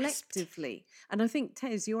all collectively. And I think,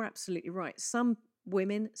 Tez, you're absolutely right. Some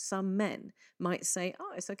women, some men might say,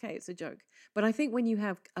 oh, it's okay, it's a joke. But I think when you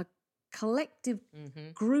have a collective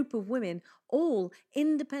group of women all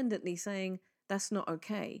independently saying, that's not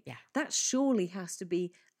okay, that surely has to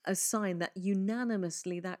be a sign that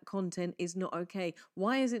unanimously that content is not okay.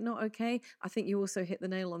 Why is it not okay? I think you also hit the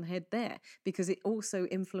nail on the head there, because it also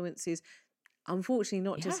influences, unfortunately,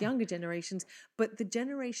 not just younger generations, but the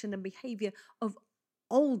generation and behavior of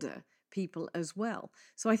older people as well.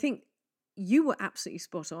 So I think you were absolutely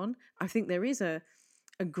spot on. I think there is a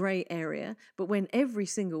grey area, but when every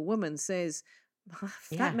single woman says,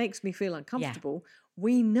 that makes me feel uncomfortable,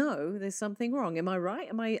 we know there's something wrong. Am I right?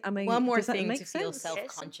 Am I one more does that thing make to sense? feel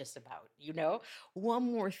self-conscious about, you know? One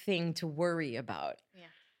more thing to worry about. Yeah.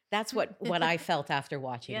 That's what I felt after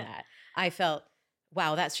watching that. I felt,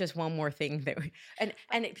 wow, that's just one more thing that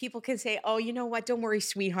and people can say, oh, you know what? Don't worry,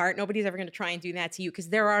 sweetheart. Nobody's ever going to try and do that to you, because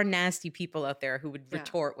there are nasty people out there who would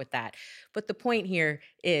retort with that. But the point here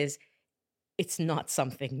is, it's not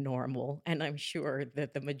something normal. And I'm sure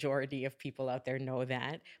that the majority of people out there know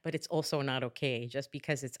that, but it's also not okay. Just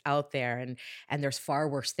because it's out there and there's far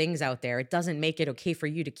worse things out there, it doesn't make it okay for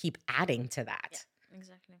you to keep adding to that. Yeah,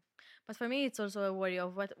 exactly. But for me, it's also a worry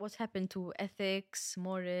of what happened to ethics,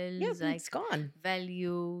 morals, like it's gone.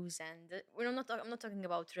 Values, and I'm not talking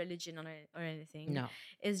about religion or anything. No,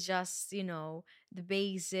 it's just the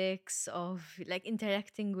basics of like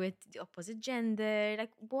interacting with the opposite gender.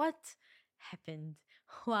 Like, what happened?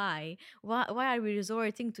 Why are we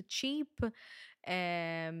resorting to cheap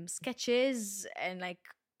sketches and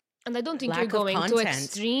and I don't think you're going to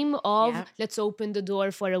extreme of let's open the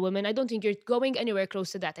door for a woman. I don't think you're going anywhere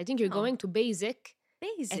close to that. I think you're going to basic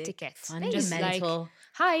etiquette. Fundamental. Just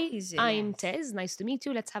hi, I'm Tez. Nice to meet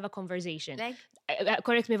you. Let's have a conversation.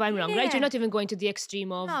 Correct me if I'm wrong, right? You're not even going to the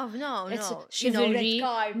extreme of no. Chivalry.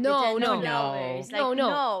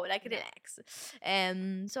 No. Like relax.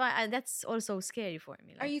 So that's also scary for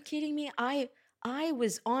me. Are you kidding me? I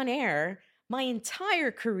was on air my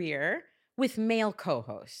entire career with male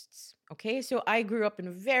co-hosts. Okay, so I grew up in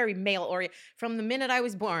a very male oriented. From the minute I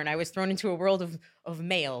was born, I was thrown into a world of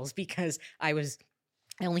males because I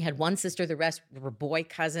only had one sister. The rest were boy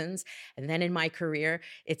cousins. And then in my career,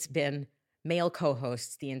 it's been male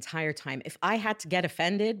co-hosts the entire time. If I had to get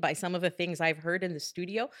offended by some of the things I've heard in the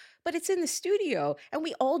studio, but it's in the studio and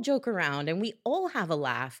we all joke around and we all have a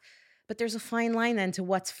laugh. But there's a fine line then to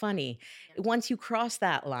what's funny. Once you cross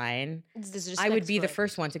that line, I would be the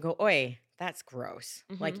first one to go, oi, that's gross.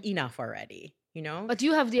 Like, enough already, you know? But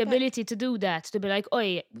you have the ability to do that, to be like,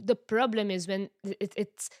 oi, the problem is when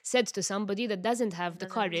it's said to somebody that doesn't have the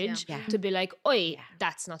courage to be like, oi,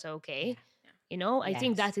 that's not okay. You know, I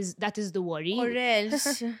think that is the worry. Or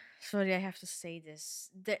else, sorry, I have to say this.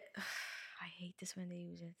 I hate this when they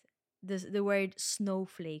use it. The word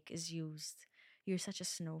snowflake is used. You're such a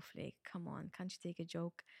snowflake. Come on, can't you take a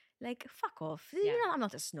joke? Like, fuck off. You know, I'm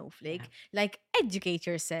not a snowflake. Like, educate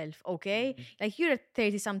yourself, okay? Like, you're a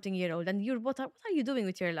 30-something-year-old and what are you doing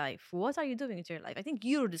with your life? What are you doing with your life? I think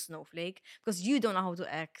you're the snowflake because you don't know how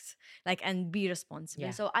to act, like, and be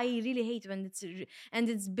responsible. So I really hate when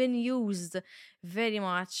it's been used very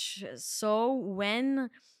much so when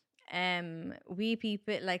we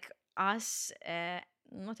people, like us,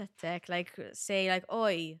 not attack, like say like,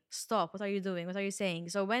 oi, stop, what are you doing? What are you saying?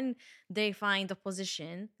 So when they find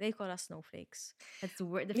opposition, they call us snowflakes. That's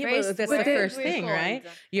that's the first thing, right?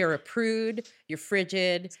 You're a prude, you're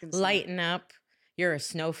frigid, lighten up, you're a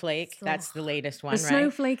snowflake. That's the latest one, right?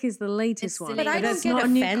 Snowflake is the latest one. But I don't get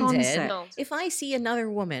offended. No. If I see another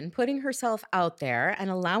woman putting herself out there and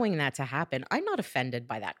allowing that to happen, I'm not offended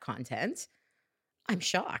by that content. I'm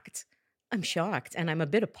shocked. And I'm a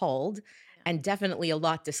bit appalled. And definitely a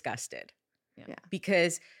lot disgusted.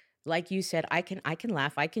 Because like you said, I can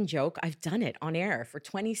laugh, I can joke. I've done it on air for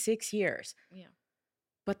 26 years.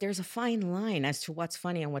 But there's a fine line as to what's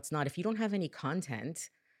funny and what's not. If you don't have any content,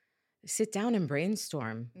 sit down and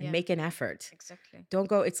brainstorm and make an effort. Exactly. Don't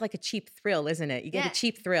go, it's like a cheap thrill, isn't it? You get a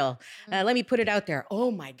cheap thrill. Let me put it out there. Oh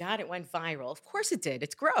my God, it went viral. Of course it did.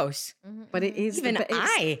 It's gross. But it is. Even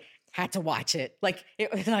I had to watch it. Like,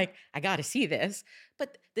 it was like, I got to see this.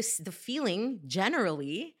 But the feeling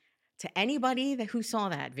generally to anybody who saw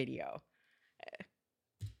that video.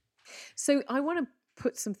 So I want to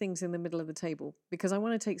put some things in the middle of the table because I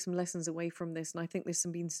want to take some lessons away from this. And I think there's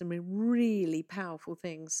been some really powerful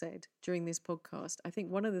things said during this podcast. I think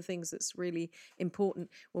one of the things that's really important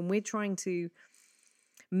when we're trying to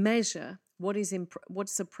measure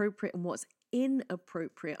what's appropriate and what's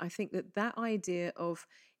inappropriate, I think that idea of,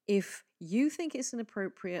 if you think it's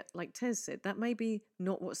inappropriate, like Tez said, that may be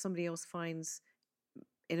not what somebody else finds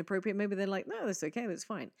inappropriate. Maybe they're like, no, that's okay, that's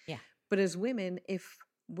fine. Yeah. But as women, if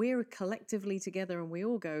we're collectively together and we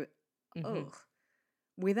all go, oh,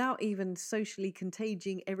 without even socially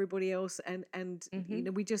contaging everybody else and you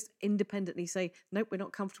know, we just independently say, nope, we're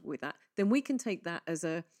not comfortable with that, then we can take that as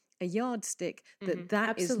a yardstick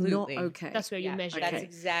that is not okay. That's where you measure. That's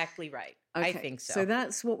exactly right. Okay. I think so. So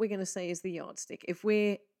that's what we're going to say is the yardstick. If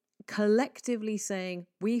we're collectively saying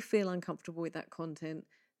we feel uncomfortable with that content,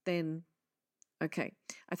 then okay.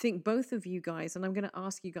 I think both of you guys, and I'm going to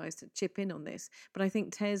ask you guys to chip in on this, but I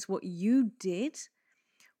think, Tez, what you did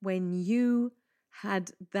when you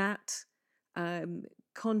had that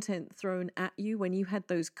content thrown at you, when you had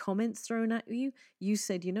those comments thrown at you, you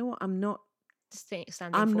said, you know what, I'm not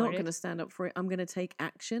going to stand up for it. I'm going to take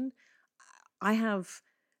action. I have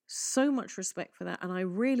so much respect for that. And I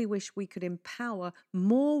really wish we could empower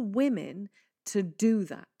more women to do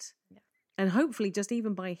that. And hopefully, just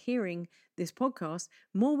even by hearing this podcast,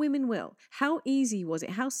 more women will. How easy was it?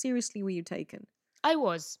 How seriously were you taken? I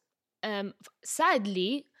was.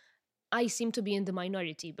 Sadly, I seem to be in the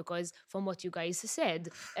minority because from what you guys said,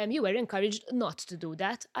 you were encouraged not to do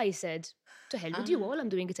that. I said, to hell with you all, I'm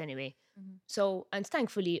doing it anyway. So, and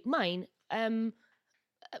thankfully, mine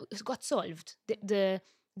got solved. The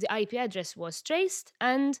IP address was traced,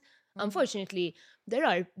 and unfortunately, there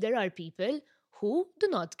are people who do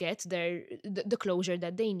not get the closure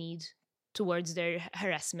that they need towards their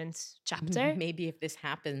harassment chapter. Maybe if this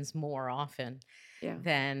happens more often,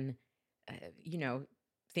 then you know,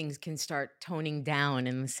 things can start toning down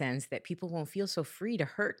in the sense that people won't feel so free to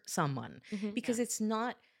hurt someone because it's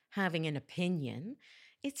not having an opinion.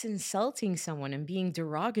 It's insulting someone and being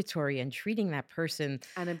derogatory and treating that person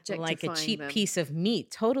like a cheap piece of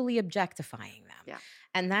meat, totally objectifying them. Yeah.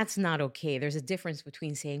 And that's not okay. There's a difference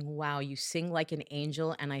between saying, wow, you sing like an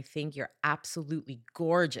angel and I think you're absolutely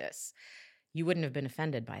gorgeous. You wouldn't have been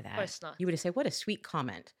offended by that. Of course not. You would have said, what a sweet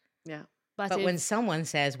comment. Yeah. But when someone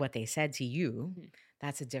says what they said to you,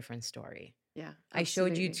 that's a different story. Yeah. Absolutely. I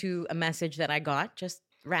showed you to a message that I got just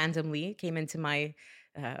randomly came into my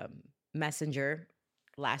messenger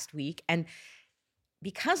last week. And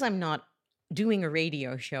because I'm not doing a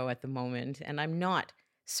radio show at the moment, and I'm not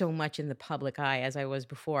so much in the public eye as I was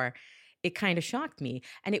before, it kind of shocked me.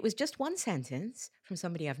 And it was just one sentence from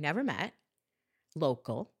somebody I've never met,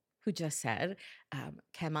 local, who just said,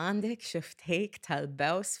 Kemandik shiftake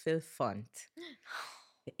talbaus fil font.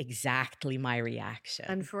 Exactly my reaction.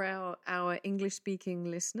 And for our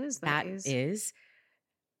English-speaking listeners, that is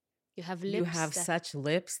you have such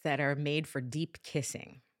lips that are made for deep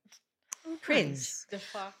kissing. Cringe.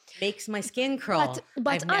 Nice. Makes my skin crawl.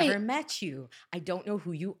 But I've never met you. I don't know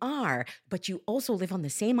who you are, but you also live on the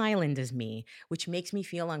same island as me, which makes me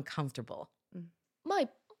feel uncomfortable.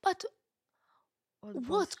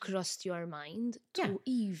 What crossed your mind to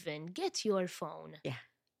even get your phone? Yeah.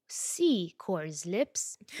 See Cor's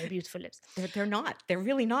lips. They're beautiful lips. They're not. They're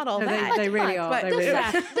really not all that. They really are. But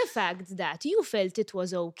the fact that you felt it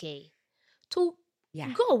was okay to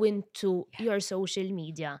go into your social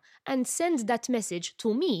media and send that message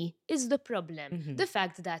to me is the problem. Mm-hmm. The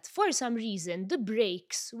fact that for some reason the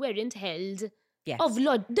brakes weren't held, yes.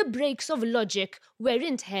 the brakes of logic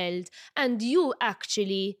weren't held, and you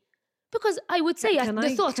actually... Because I would say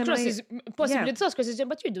the thought crosses,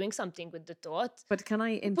 but you're doing something with the thought. But can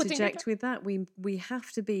I interject with that? We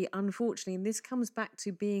have to be, unfortunately, and this comes back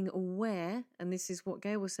to being aware, and this is what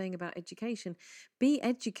Gail was saying about education, be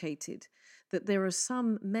educated that there are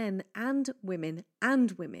some men and women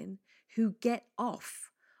who get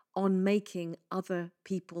off on making other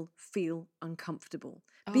people feel uncomfortable.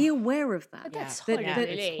 Be aware of that. That's horrible.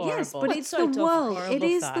 Yes, but it's the world. It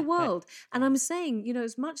is the world. And I'm saying,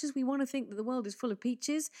 as much as we want to think that the world is full of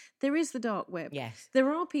peaches, there is the dark web. Yes.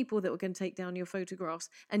 There are people that are going to take down your photographs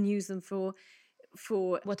and use them for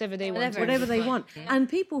whatever they want. Whatever they want. And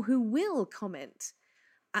people who will comment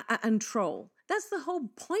and troll. That's the whole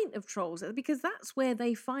point of trolls, because that's where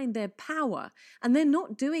they find their power. And they're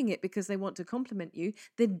not doing it because they want to compliment you.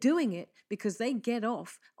 They're doing it because they get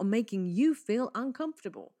off on making you feel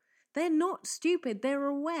uncomfortable. They're not stupid. They're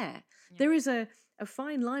aware. Yeah. There is a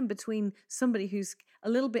fine line between somebody who's a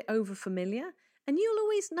little bit over-familiar, and you'll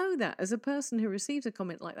always know that as a person who receives a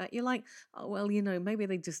comment like that. You're like, oh, well, maybe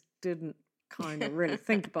they just didn't kind of really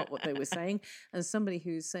think about what they were saying, and somebody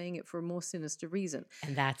who's saying it for a more sinister reason.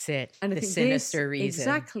 And that's it. And the sinister reason.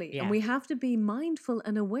 Exactly. Yeah. And we have to be mindful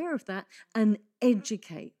and aware of that and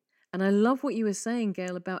educate. And I love what you were saying,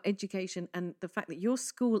 Gail, about education and the fact that your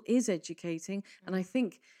school is educating. And I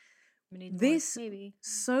think this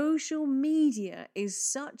social media is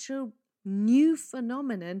such a new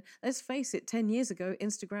phenomenon. Let's face it, 10 years ago,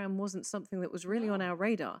 Instagram wasn't something that was really on our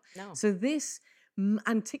radar. No. So this...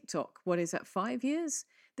 And TikTok, what is that, 5 years?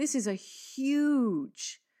 This is a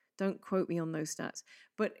huge, don't quote me on those stats,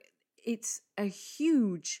 but it's a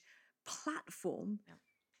huge platform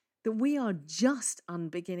that we are just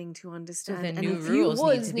beginning to understand. So the new rules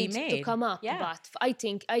need to be made. To come up, but I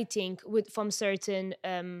think from certain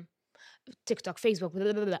TikTok, Facebook,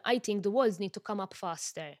 blah, blah, blah, I think the walls need to come up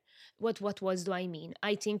faster. What walls do I mean?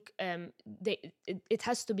 I think it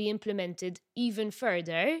has to be implemented even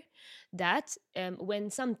further, that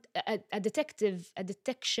when a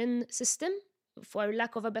detection system, for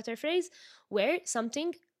lack of a better phrase, where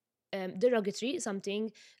something derogatory,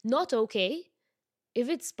 something not okay, if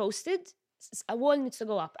it's posted, a wall needs to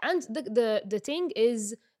go up. And the thing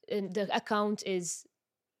is, the account is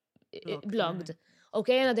blocked.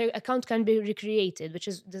 Okay, another account can be recreated, which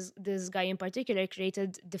is this guy in particular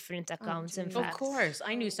created different accounts. In fact, of course,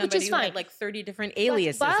 I knew somebody who had like 30 different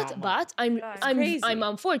aliases. But I'm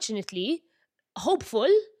unfortunately hopeful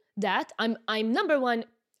that I'm number one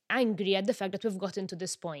angry at the fact that we've gotten to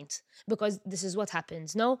this point, because this is what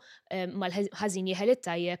happens. No,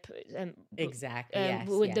 exactly.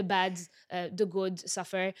 With the bad, the good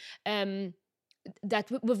suffer. That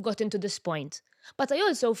we've gotten to this point, but I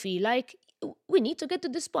also feel like we need to get to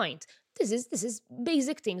this point. This is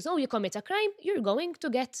basic things. Oh, you commit a crime, you're going to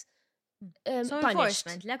get punished.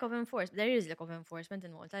 Enforcement, lack of enforcement. There is lack of enforcement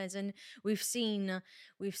in Malta. And we've seen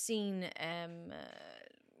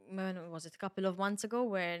when was it, a couple of months ago,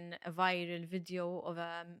 when a viral video of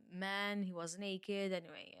a man, he was naked.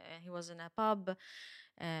 Anyway, he was in a pub.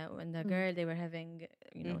 When the girl, they were having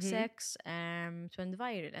sex, it went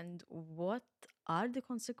viral. And what are the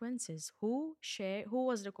consequences? Who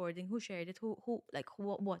was recording? Who shared it?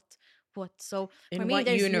 What? So in for me, what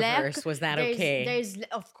universe was that okay? There's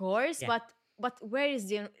of course, but where is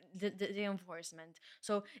the enforcement?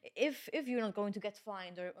 So if you're not going to get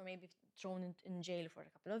fined or maybe thrown in jail for a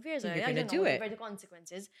couple of years, you're I going don't to know do it. whatever the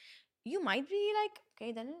consequences, you might be like,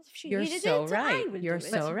 okay, then if You're he did so it, right. I will You're do it.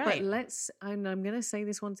 so But right. I'm going to say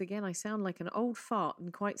this once again. I sound like an old fart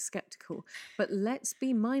and quite skeptical. But let's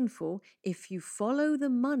be mindful, if you follow the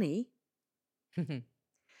money,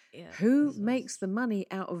 Yeah, who this was- makes the money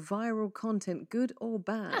out of viral content, good or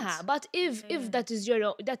bad? But if that is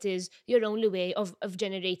your only way of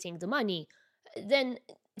generating the money, then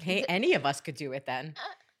Hey, any of us could do it then.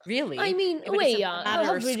 Really? I mean, Yeah, but it's a yeah, matter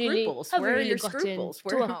have of we really- scruples. have we Where are really your gotten scruples? to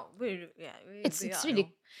Where? a- No, It's we are, really- no.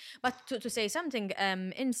 But to say something,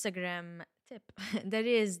 Instagram tip.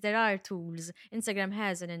 There are tools. Instagram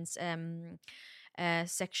has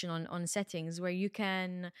section on settings where you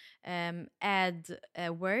can add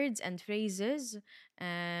words and phrases,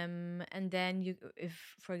 and then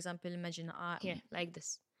if for example, imagine here like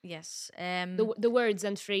this. yes, The words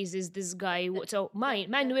and phrases this guy. So my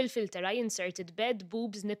manual filter, I inserted bed,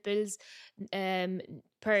 boobs, nipples,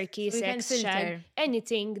 perky, So you can sex, shag, filter.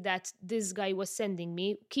 anything that this guy was sending me,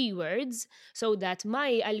 keywords, so that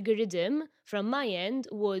my algorithm from my end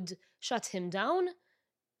would shut him down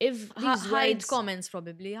if these hide words. comments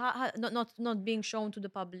probably, not being shown to the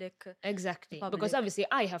public. Exactly, because public. obviously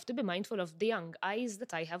I have to be mindful of the young eyes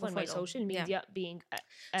that I have on my follow, social yeah. media being.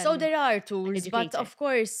 So there are tools, but educator. of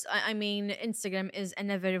course, I mean, Instagram is an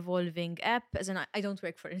ever-evolving app. As in, I don't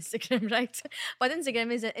work for Instagram, right? But Instagram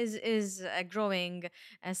is growing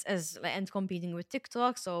as and competing with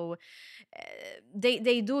TikTok. So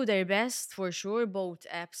they do their best for sure. Both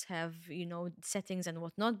apps have settings and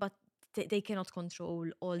whatnot, but they cannot control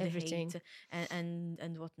all the Everything. hate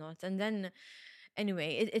and whatnot. And then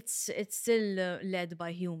anyway, it's still led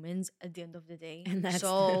by humans at the end of the day. And that's-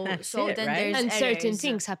 so that's so it, then right? there's And certain errors.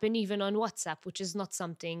 things happen even on WhatsApp, which is not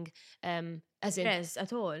something as in Yes,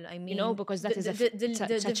 at all. I mean, because that is a the chat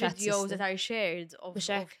videos system. that are shared of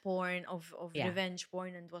Bashak. porn, of Yeah. revenge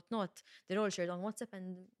porn and whatnot. They're all shared on WhatsApp,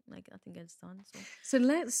 and like nothing gets done. So So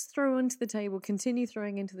let's continue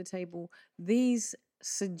throwing into the table these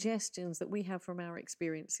suggestions that we have from our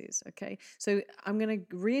experiences. Okay. So I'm going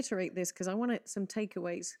to reiterate this because I want some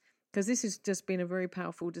takeaways, because this has just been a very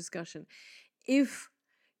powerful discussion. If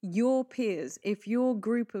your peers, if your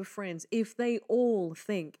group of friends, if they all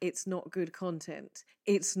think it's not good content,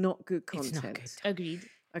 it's not good content. It's not good. agreed.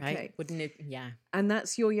 Okay. Right? Wouldn't it? Yeah. And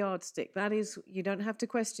that's your yardstick. That is, you don't have to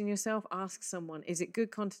question yourself. Ask someone, is it good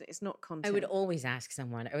content? It's not content. I would always ask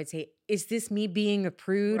someone. I would say, is this me being a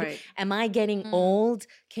prude? Right. Am I getting old?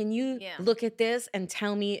 Can you Yeah. look at this and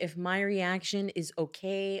tell me if my reaction is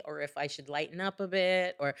okay or if I should lighten up a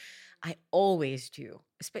bit? Or I always do,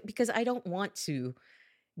 because I don't want to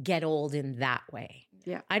get old in that way.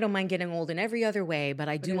 Yeah. I don't mind getting old in every other way, but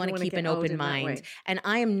I I do don't want to wanna keep get an old open in that mind. way. And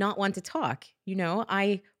I am not one to talk.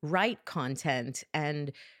 I write content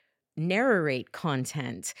and narrate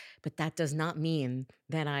content, but that does not mean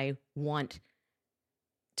that I want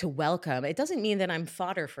to welcome. It doesn't mean that I'm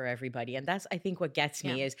fodder for everybody. And that's, I think, what gets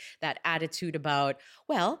me is that attitude about,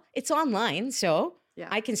 well, it's online, so Yeah.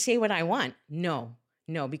 I can say what I want.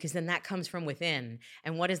 No, because then that comes from within.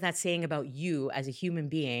 And what is that saying about you as a human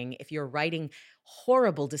being if you're writing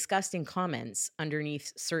horrible, disgusting comments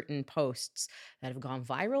underneath certain posts that have gone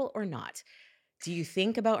viral or not? Do you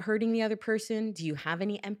think about hurting the other person? Do you have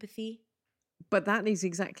any empathy? But that is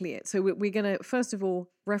exactly it. So we're going to, first of all,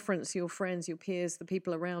 reference your friends, your peers, the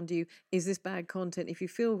people around you. Is this bad content? If you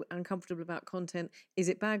feel uncomfortable about content, is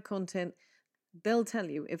it bad content? They'll tell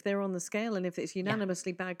you if they're on the scale, and if it's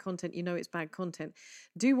unanimously bad content, it's bad content.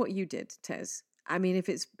 Do what you did, Tez. I mean, if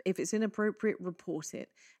it's inappropriate, report it,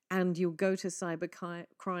 and you'll go to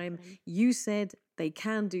cybercrime. You said they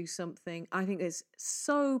can do something. I think it's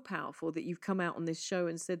so powerful that you've come out on this show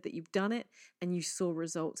and said that you've done it and you saw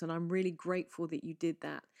results, and I'm really grateful that you did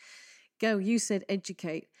that. Gail, you said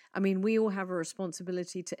educate. I mean, we all have a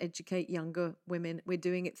responsibility to educate younger women. We're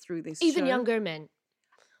doing it through this Even show. younger men.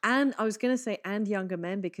 And I was going to say, and younger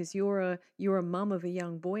men, because you're a mum of a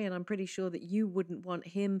young boy, and I'm pretty sure that you wouldn't want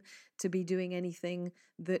him to be doing anything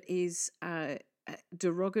that is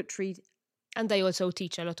derogatory. And I also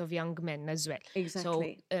teach a lot of young men as well.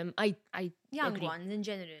 Exactly. So I young agree. ones in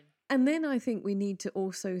general. And then I think we need to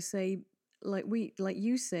also say, like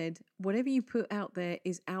you said, whatever you put out there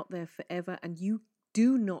is out there forever, and you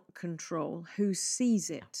do not control who sees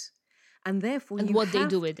it. And therefore, And what they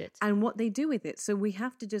do with it. And what they do with it. So we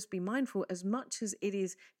have to just be mindful, as much as it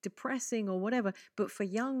is depressing or whatever, but for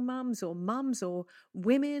young mums or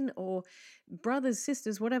women or brothers,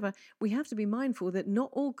 sisters, whatever, we have to be mindful that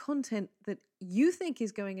not all content that you think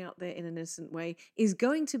is going out there in an innocent way is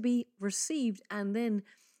going to be received and then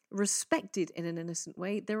respected in an innocent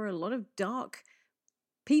way. There are a lot of dark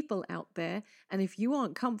people out there. And if you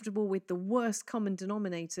aren't comfortable with the worst common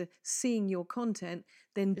denominator seeing your content,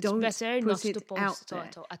 then It's don't better not put to it post out at there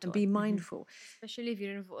all, at and all. be mindful. Especially if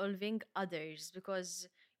you're involving others, because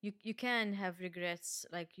you can have regrets,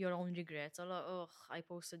 like your own regrets. Oh, I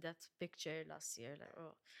posted that picture last year. Like,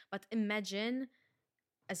 oh. But imagine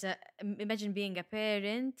imagine being a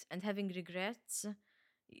parent and having regrets,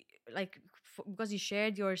 like because you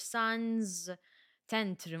shared your son's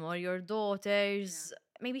tantrum or your daughter's.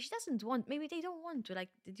 Maybe she doesn't want, maybe they don't want to, like,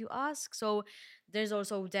 did you ask? So there's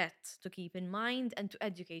also that to keep in mind and to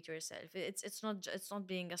educate yourself. It's not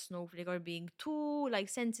being a snowflake or being too like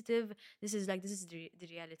sensitive. This is the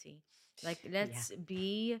reality. Like, let's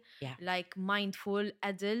be Yeah. like mindful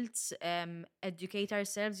adults, educate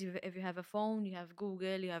ourselves. If you have a phone, you have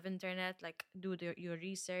Google, you have internet, like do your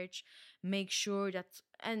research, make sure that,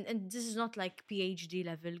 and this is not like PhD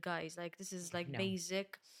level, guys. Like, this is like No.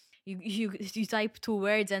 basic. You type 2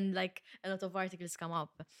 words and like a lot of articles come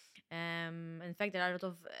up. In fact, there are a lot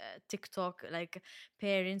of TikTok, like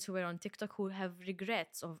parents who were on TikTok who have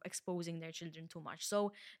regrets of exposing their children too much.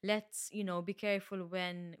 So let's, be careful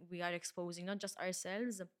when we are exposing not just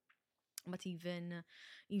ourselves, but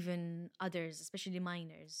even others, especially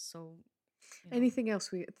minors. So Anything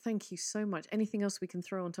else thank you so much. Anything else we can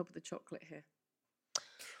throw on top of the chocolate here?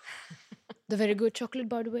 The very good chocolate,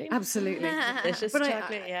 by the way. Absolutely. Delicious But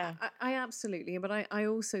chocolate, I absolutely, but I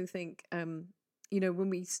also think, when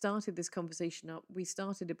we started this conversation up, we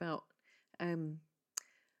started about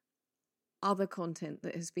other content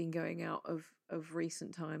that has been going out of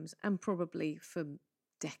recent times and probably for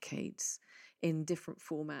decades in different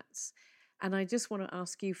formats. And I just want to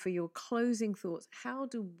ask you for your closing thoughts. How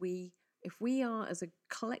do we, if we are as a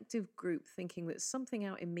collective group thinking that something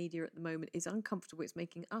out in media at the moment is uncomfortable, it's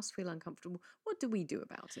making us feel uncomfortable, what do we do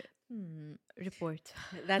about it? Report.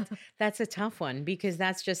 That's a tough one, because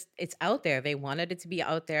that's just, it's out there. They wanted it to be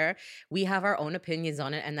out there. We have our own opinions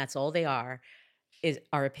on it, and that's all they are, is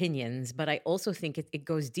our opinions. But I also think it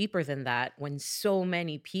goes deeper than that when so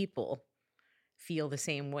many people feel the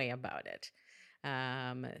same way about it.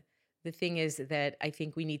 The thing is that I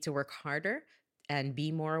think we need to work harder and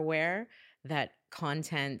be more aware that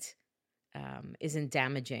content isn't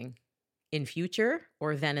damaging in future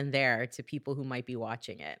or then and there to people who might be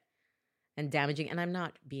watching it, and damaging. And I'm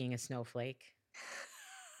not being a snowflake.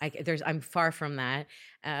 I'm far from that.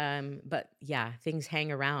 But yeah, things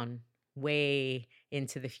hang around way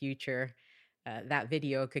into the future. That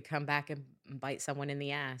video could come back and bite someone in the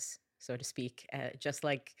ass, so to speak, just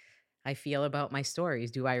like I feel about my stories.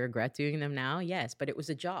 Do I regret doing them now? Yes, but it was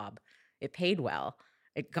a job. It paid well.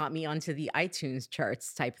 It got me onto the iTunes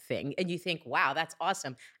charts type thing. And you think, wow, that's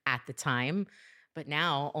awesome at the time. But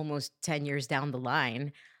now, almost 10 years down the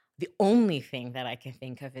line, the only thing that I can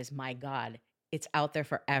think of is, my God, it's out there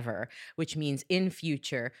forever, which means in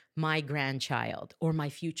future, my grandchild or my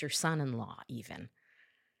future son-in-law even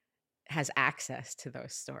has access to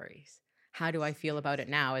those stories. How do I feel about it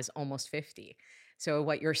now as almost 50? So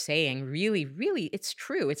what you're saying, really, really, it's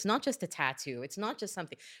true. It's not just a tattoo. It's not just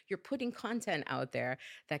something. You're putting content out there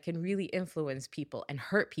that can really influence people and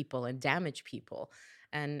hurt people and damage people.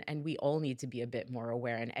 And we all need to be a bit more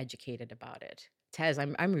aware and educated about it. Tez,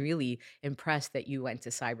 I'm really impressed that you went to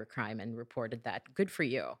cybercrime and reported that. Good for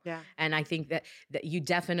you. Yeah. And I think that you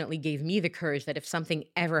definitely gave me the courage that if something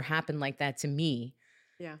ever happened like that to me,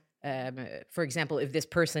 for example, if this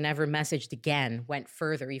person ever messaged again, went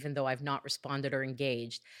further, even though I've not responded or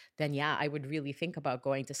engaged, then yeah, I would really think about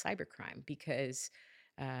going to cybercrime, because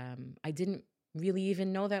I didn't really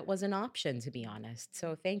even know that was an option, to be honest.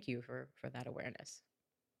 So thank you for that awareness.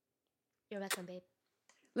 You're welcome, babe.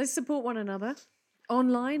 Let's support one another,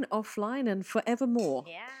 online, offline, and forevermore.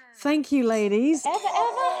 Yeah. Thank you, ladies. Hang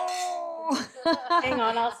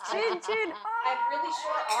on, I'll Chin. I have really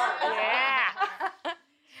short arms. Yeah.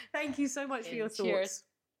 Thank you so much for your thoughts. Cheers.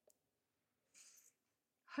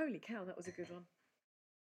 Holy cow, that was a good one.